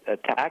a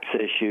tax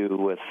issue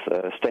with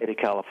the state of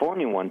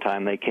California one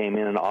time. They came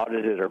in and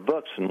audited our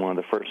books, and one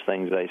of the first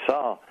things they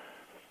saw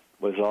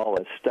was all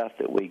this stuff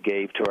that we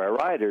gave to our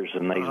riders,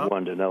 and they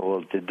wanted to know,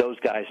 well, did those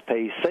guys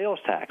pay sales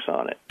tax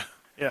on it?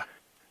 Yeah.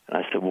 And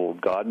I said, well,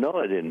 God, no,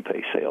 I didn't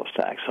pay sales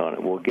tax on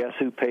it. Well, guess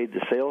who paid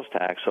the sales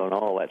tax on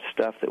all that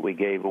stuff that we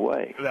gave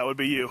away? That would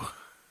be you.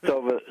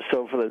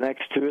 So for the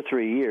next 2 or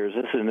 3 years,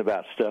 this isn't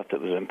about stuff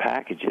that was in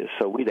packages.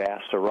 So we'd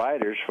ask the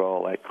riders for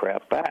all that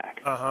crap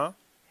back.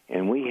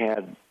 And we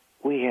had,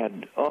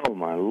 oh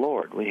my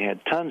Lord, we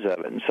had tons of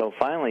it. And so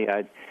finally,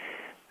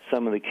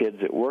 some of the kids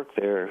that worked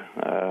there,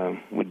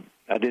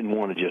 I didn't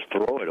want to just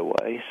throw it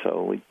away,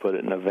 so we'd put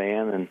it in a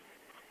van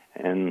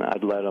and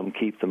I'd let them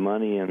keep the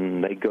money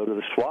and they'd go to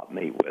the swap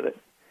meet with it.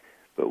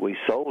 But we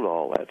sold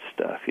all that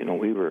stuff.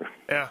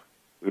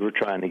 We were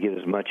trying to get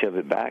as much of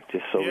it back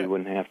just so we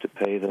wouldn't have to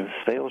pay the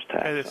sales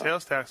tax. Pay the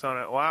sales tax on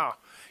it. Wow.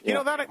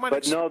 There's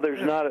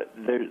not.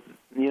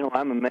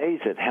 I'm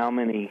amazed at how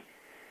many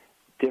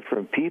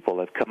different people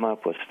have come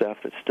up with stuff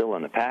that's still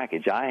in the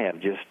package. I have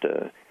just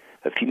a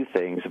few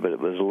things, but it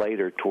was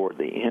later toward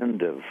the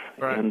end of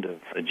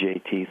a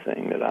JT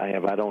thing that I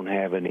have. I don't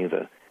have any of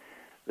the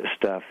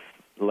stuff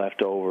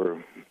left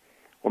over.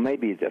 Well,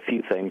 maybe a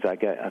few things. I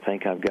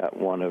think I've got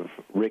one of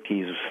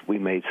Ricky's. We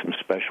made some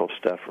special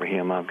stuff for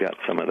him. I've got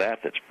some of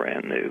that's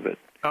brand new. But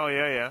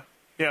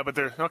but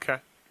there's okay.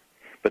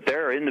 But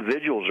there are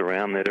individuals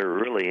around that are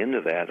really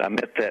into that. I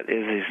met that.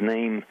 Is his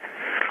name?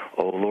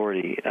 Oh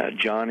Lordy,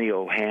 Johnny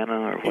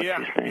Ohana or what's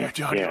his name?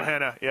 Johnny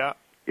Ohana. Yeah.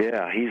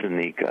 Yeah, he's a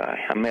neat guy.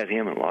 I met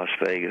him in Las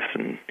Vegas,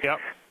 and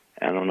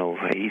I don't know.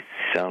 He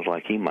sounds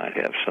like he might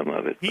have some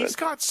of it. He's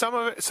got some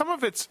of it. Some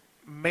of it's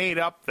made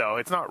up, though.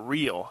 It's not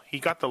real. He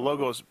got the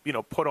logos,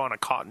 put on a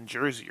cotton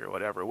jersey or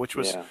whatever, which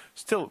was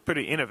still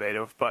pretty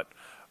innovative. But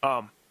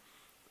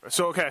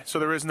so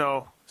there is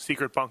no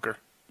secret bunker.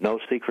 No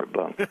secret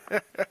bunker.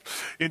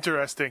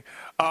 Interesting.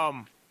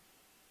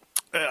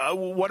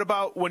 What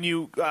about when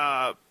you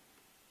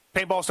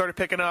paintball started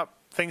picking up,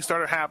 things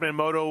started happening,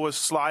 moto was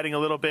sliding a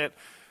little bit?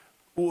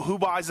 Who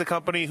buys the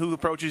company? Who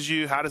approaches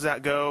you? How does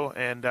that go?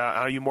 And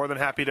are you more than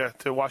happy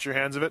to wash your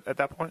hands of it at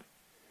that point?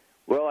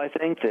 Well, I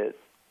think that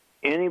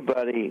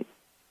anybody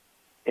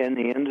in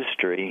the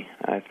industry,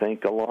 I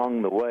think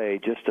along the way,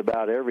 just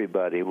about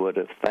everybody would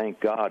have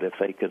thanked God if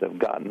they could have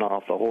gotten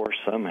off the horse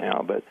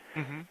somehow. But,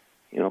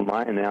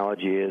 my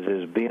analogy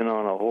is being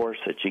on a horse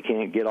that you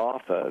can't get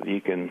off of.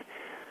 You can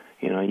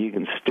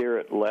steer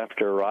it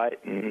left or right,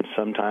 and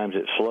sometimes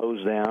it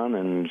slows down,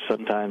 and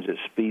sometimes it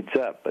speeds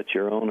up, but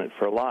you're on it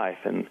for life.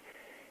 And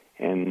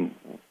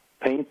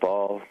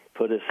paintball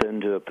put us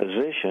into a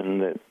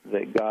position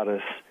that got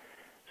us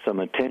some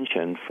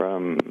attention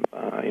from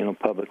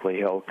publicly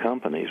held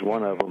companies.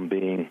 One of them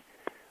being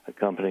a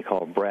company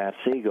called Brass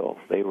Eagle.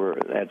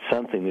 Had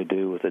something to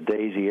do with the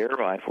Daisy air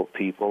rifle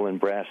people, and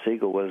Brass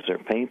Eagle was their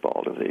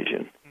paintball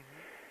division.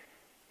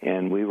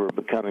 And we were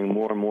becoming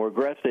more and more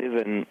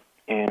aggressive,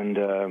 and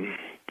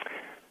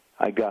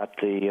I got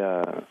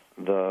the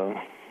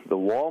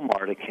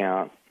Walmart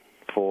account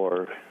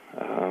for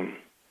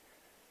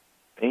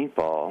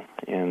paintball,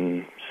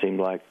 and seemed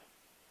like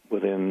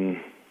it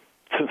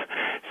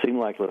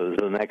was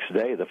the next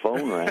day the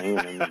phone rang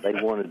and they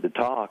wanted to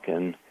talk,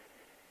 and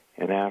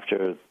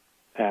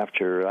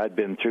after I'd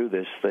been through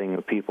this thing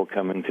of people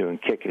coming to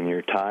and kicking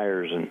your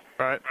tires and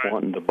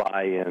wanting to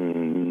buy in,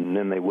 and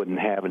then they wouldn't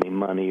have any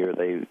money, or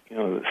it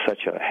was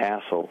such a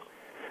hassle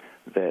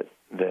that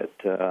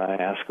I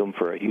asked them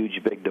for a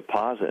huge big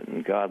deposit,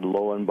 and God,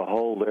 lo and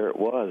behold, there it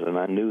was, and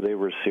I knew they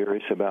were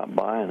serious about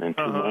buying. In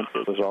 2 months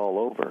it was all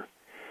over.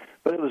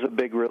 But it was a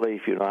big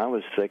relief. I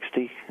was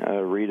 60.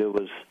 Rita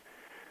was.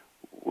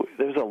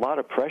 There's a lot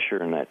of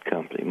pressure in that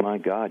company. My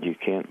God, you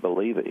can't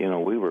believe it.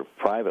 We were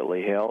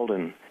privately held,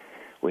 and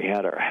we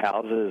had our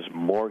houses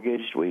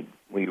mortgaged. We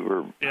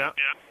were. Yeah.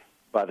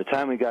 By the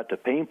time we got to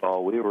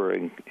paintball, we were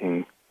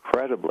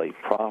incredibly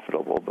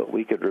profitable, but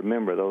we could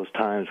remember those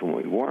times when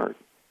we weren't.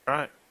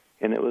 Right.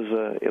 And it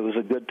was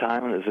a good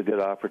time, and it was a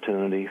good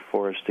opportunity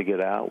for us to get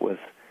out with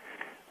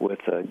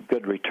a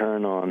good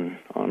return on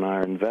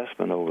our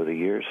investment over the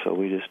years. So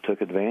we just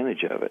took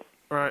advantage of it.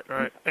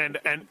 Right. And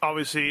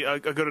obviously a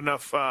good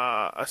enough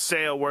a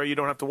sale where you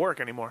don't have to work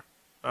anymore.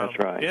 That's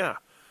right. Yeah,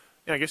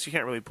 I guess you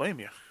can't really blame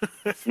you.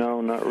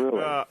 No, not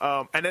really.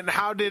 And then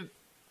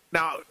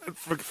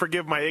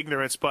forgive my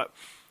ignorance, but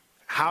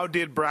how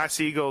did Brass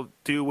Eagle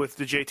do with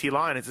the JT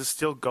line? Is it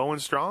still going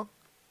strong?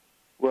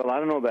 Well, I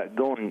don't know about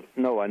going.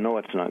 No, I know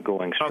it's not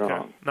going strong.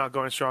 Okay. Not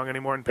going strong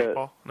anymore in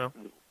paintball? No?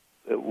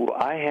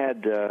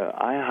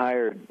 I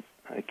hired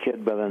a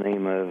kid by the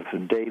name of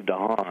Dave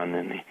DeHaan,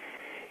 and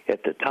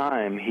at the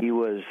time he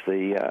was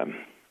the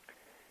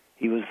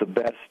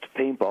best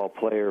paintball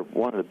player,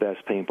 one of the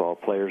best paintball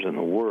players in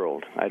the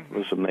world. I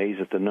was amazed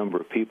at the number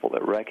of people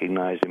that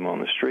recognized him on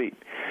the street.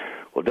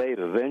 Well, Dave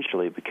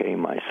eventually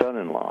became my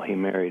son-in-law. He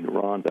married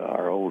Rhonda,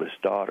 our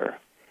oldest daughter.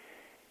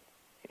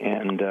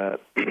 And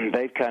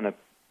they've kind of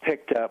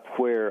picked up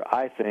where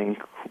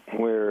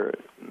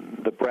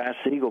the Brass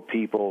Eagle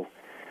people,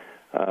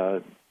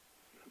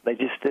 they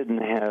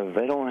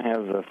don't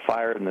have the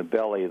fire in the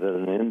belly that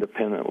an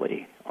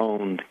independently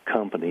owned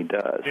company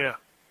does. Yeah.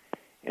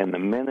 And the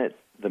minute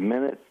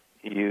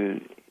you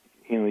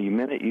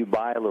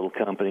buy a little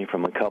company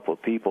from a couple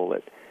of people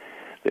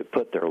that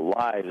put their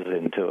lives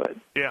into it.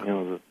 Yeah.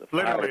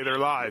 Literally their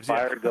lives. The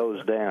fire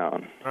goes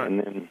down, right. And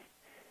then,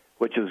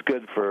 which is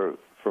good for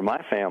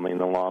my family in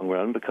the long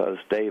run, because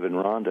Dave and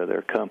Rhonda,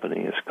 their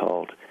company is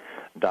called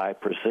Die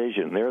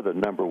Precision. They're the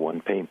number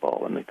one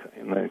paintball in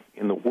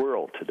the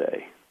world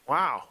today.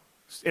 Wow.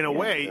 In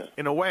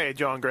a way,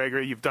 John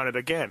Gregory, you've done it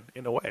again.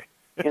 In a way.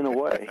 In a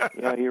way,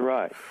 yeah, you're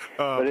right.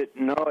 But it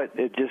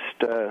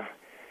just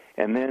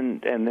and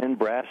then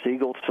Brass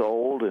Eagle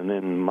sold, and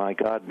then, my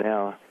God,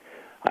 now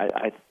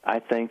I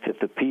think that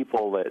the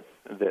people that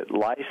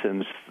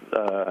licensed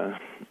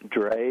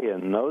Dre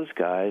and those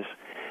guys,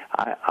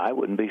 I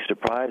wouldn't be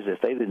surprised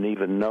if they didn't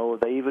even know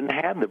they even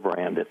had the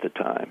brand at the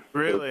time.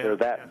 Really, they're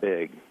that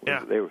big.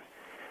 Yeah. We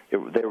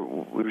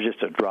were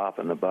just a drop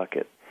in the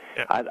bucket.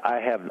 Yeah.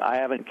 I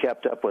haven't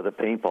kept up with the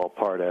paintball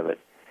part of it,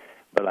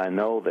 but I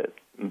know that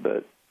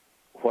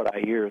what I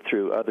hear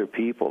through other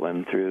people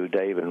and through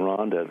Dave and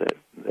Rhonda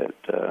that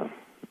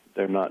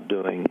they're not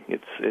doing.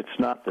 It's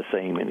not the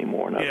same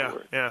anymore. In other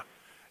words. Yeah.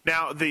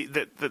 Now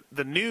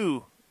the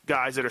new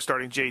guys that are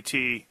starting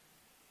JT,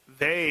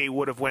 they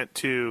would have went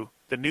to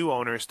the new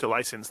owners to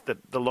license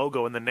the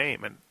logo and the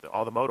name and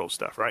all the moto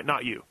stuff, right?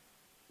 Not you.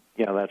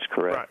 Yeah, that's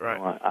correct.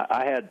 Right.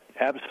 I had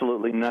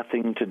absolutely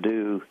nothing to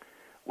do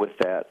with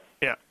that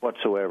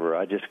whatsoever.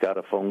 I just got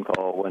a phone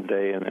call one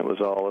day, and it was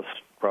all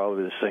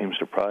probably the same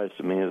surprise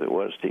to me as it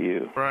was to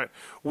you. Right.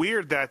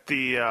 Weird that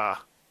the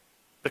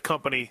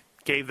company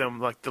gave them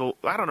like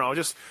I don't know,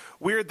 just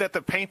weird that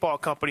the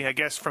paintball company, I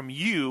guess, from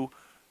you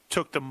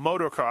took the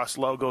motocross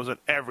logos and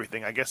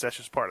everything. I guess that's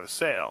just part of the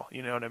sale.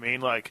 You know what I mean?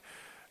 Like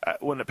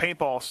when the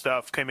paintball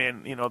stuff came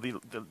in, you know,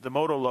 the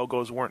moto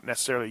logos weren't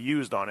necessarily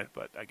used on it,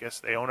 but I guess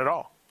they own it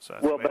all. So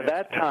well, by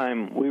that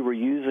time we were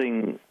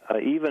using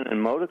even in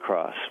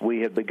motocross,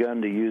 we had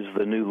begun to use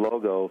the new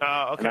logo.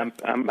 Okay. And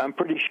I'm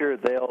pretty sure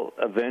they'll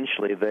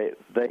eventually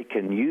they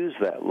can use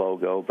that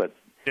logo, but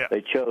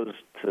they chose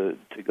to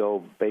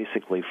go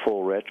basically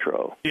full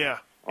retro. Yeah.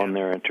 On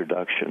their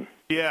introduction.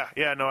 Yeah,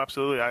 no,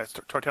 absolutely.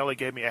 Tortelli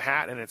gave me a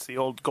hat, and it's the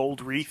old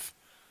gold wreath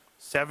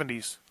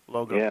 70s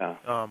logo.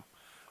 Yeah.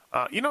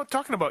 You know,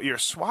 talking about your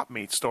swap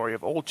meet story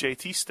of old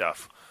JT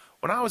stuff,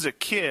 when I was a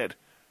kid,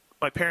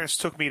 my parents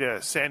took me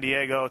to San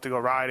Diego to go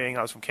riding.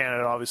 I was from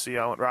Canada, obviously.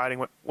 I went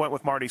riding, went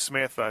with Marty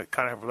Smith. I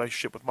kind of have a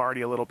relationship with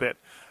Marty a little bit.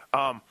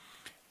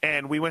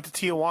 And we went to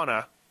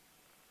Tijuana,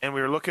 and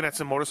we were looking at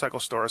some motorcycle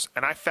stores,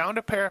 and I found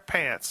a pair of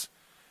pants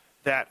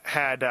that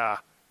had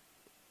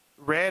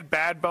red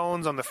Bad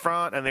Bones on the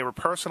front, and they were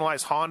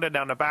personalized Honda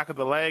down the back of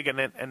the leg, and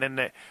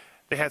then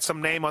they had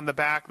some name on the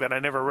back that I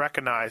never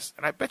recognized.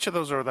 And I bet you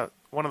those are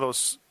one of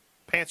those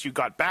pants you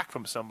got back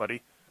from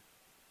somebody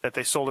that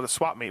they sold at a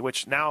swap meet,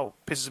 which now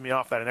pisses me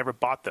off that I never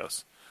bought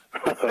those.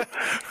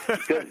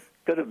 Could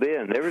have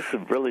been. There was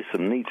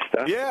some neat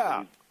stuff.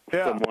 Yeah.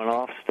 Some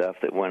one-off stuff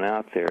that went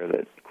out there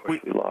that, of course,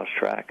 we lost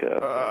track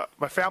of.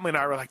 My family and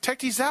I were like, check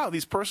these out,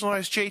 these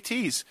personalized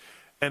JTs.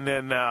 And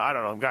then, I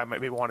don't know, the guy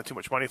maybe wanted too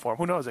much money for them.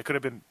 Who knows? They could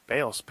have been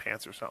Bale's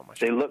pants or something.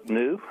 They look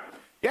new?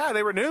 Yeah,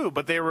 they were new,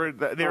 but they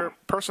were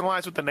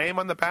personalized with the name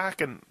on the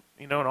back and,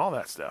 you know, and all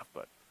that stuff.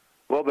 But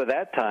well, by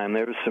that time,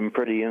 there was some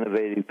pretty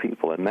innovative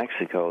people in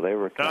Mexico. They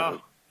were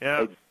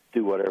they'd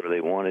do whatever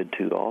they wanted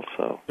to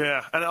also.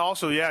 Yeah, and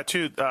also,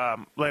 too,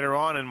 later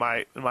on in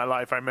my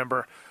life, I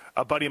remember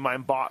a buddy of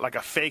mine bought like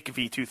a fake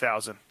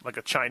V2000, like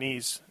a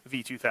Chinese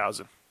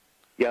V2000.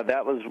 Yeah,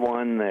 that was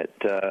one that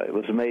it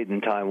was made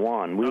in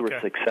Taiwan. We were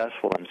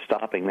successful in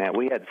stopping that.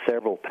 We had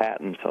several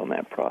patents on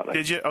that product.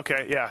 Did you?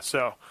 Okay, yeah.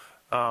 So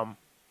I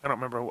don't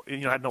remember. You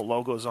know, it had no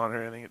logos on it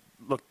or anything. It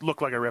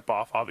looked like a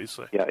ripoff,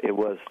 obviously. Yeah, it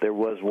was. There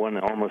was one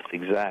almost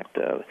exact.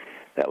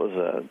 That was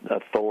a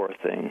Thor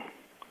thing.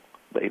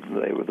 They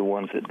were the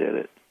ones that did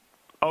it.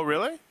 Oh,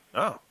 really?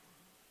 Oh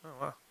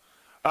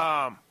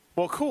wow.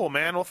 Well, cool,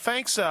 man. Well,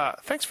 thanks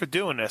for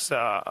doing this.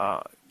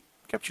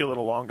 Kept you a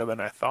little longer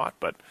than I thought,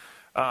 but.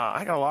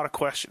 I got a lot of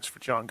questions for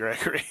John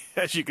Gregory,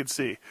 as you can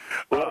see.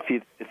 Well, if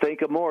you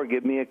think of more,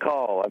 give me a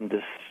call. I'm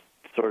just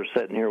sort of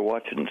sitting here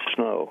watching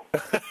snow.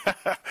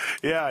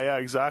 Yeah,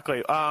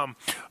 exactly.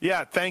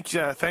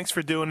 Thanks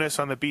for doing this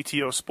on the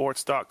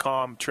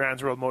BTOsports.com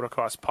Transworld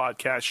Motocross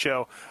podcast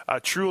show.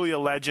 Truly a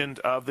legend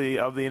of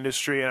the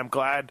industry, and I'm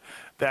glad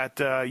that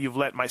you've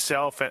let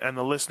myself and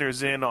the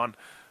listeners in on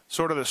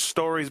sort of the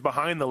stories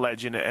behind the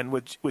legend. And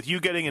with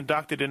you getting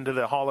inducted into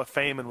the Hall of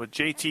Fame and with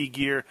JT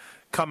gear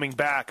coming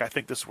back, I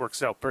think this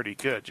works out pretty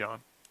good, John.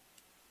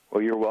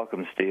 Well, you're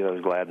welcome, Steve. I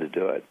was glad to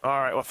do it. All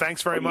right. Well,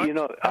 thanks very much. You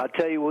know, I'll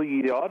tell you what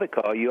you ought to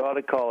call. You ought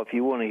to call if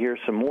you want to hear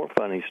some more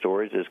funny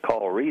stories, is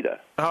call Rita.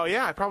 Oh,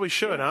 yeah, I probably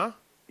should, huh?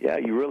 Yeah,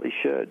 you really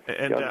should.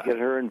 And, you ought to get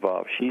her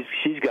involved.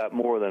 She's got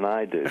more than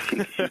I do.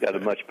 She's got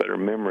a much better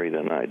memory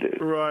than I do.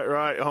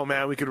 Right. Oh,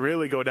 man, we could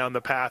really go down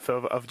the path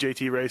of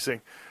JT racing.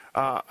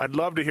 I'd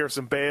love to hear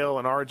some Bale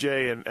and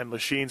RJ and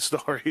Lachine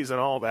stories and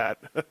all that.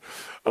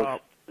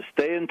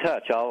 Stay in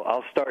touch.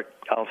 I'll start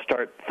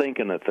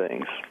thinking of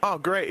things. Oh,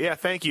 great! Yeah,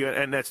 thank you.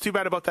 And it's too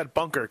bad about that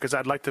bunker because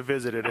I'd like to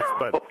visit it.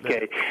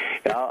 Okay,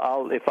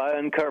 I'll if I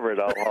uncover it,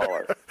 I'll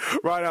holler.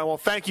 Right on. Well,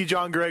 thank you,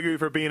 John Gregory,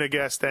 for being a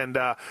guest, and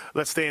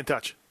let's stay in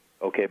touch.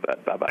 Okay,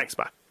 bye. Thanks,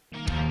 bye.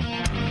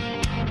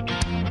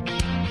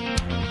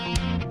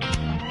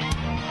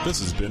 This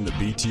has been the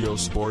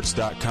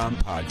BTOsports.com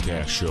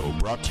podcast show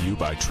brought to you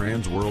by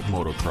Transworld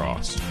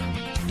Motocross.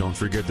 Don't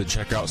forget to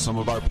check out some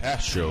of our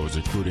past shows,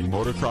 including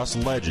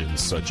motocross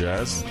legends such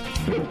as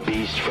The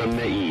Beast from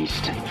the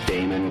East,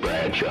 Damon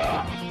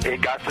Bradshaw.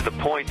 It got to the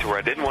point where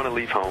I didn't want to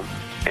leave home,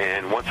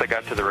 and once I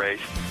got to the race,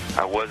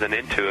 I wasn't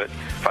into it.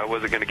 If I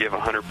wasn't going to give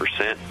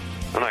 100%,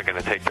 I'm not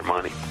going to take their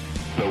money.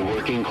 The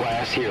Working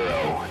Class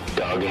Hero,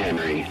 Doug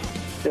Henry.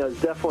 It was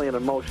definitely an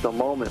emotional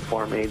moment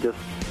for me, just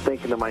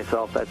thinking to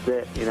myself, that's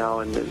it, you know,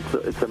 and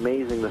it's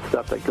amazing the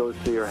stuff that goes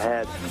through your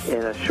head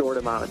in a short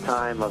amount of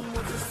time of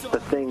the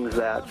things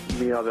that,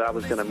 you know, that I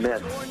was going to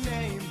miss.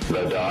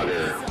 The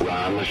Dogger,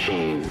 Ron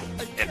Lachine.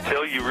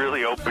 Until you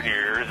really open your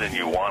ears and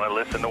you want to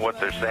listen to what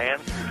they're saying,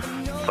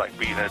 it's like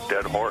being a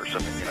dead horse.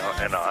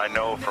 And I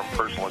know from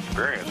personal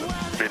experience,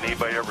 did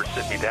anybody ever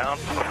sit me down?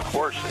 Of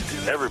course they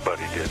did.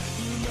 Everybody did.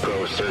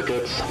 Pro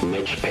Circuits,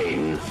 Mitch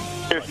Payton.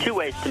 There's two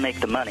ways to make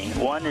the money.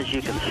 One is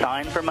you can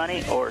sign for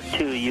money, or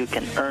two, you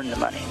can earn the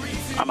money.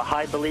 I'm a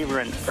high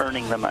believer in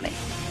earning the money.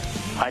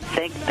 I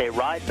think they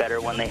ride better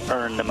when they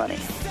earn the money.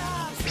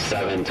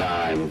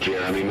 7-time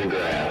Jeremy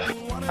McGrath.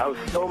 I was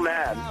so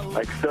mad,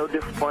 like so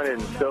disappointed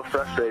and so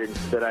frustrated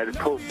that I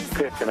pulled the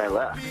pick and I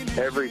left.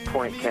 Every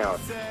point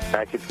counts.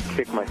 I could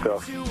kick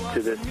myself to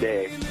this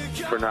day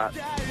for not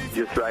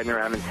just riding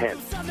around in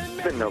 10th.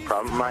 It's been no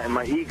problem.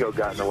 My ego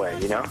got in the way,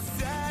 you know?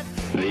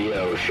 The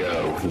O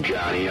Show,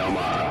 Johnny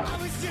O'Mara.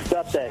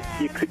 Stuff that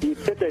you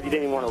sit there, you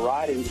didn't even want to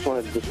ride it, you just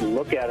wanted to just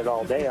look at it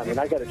all day. I mean,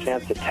 I got a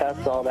chance to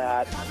test all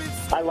that.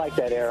 I like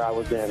that era I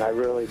was in, I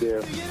really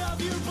do.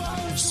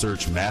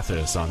 Search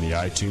Mathis on the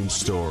iTunes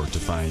Store to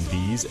find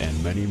these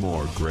and many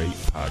more great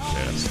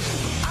podcasts.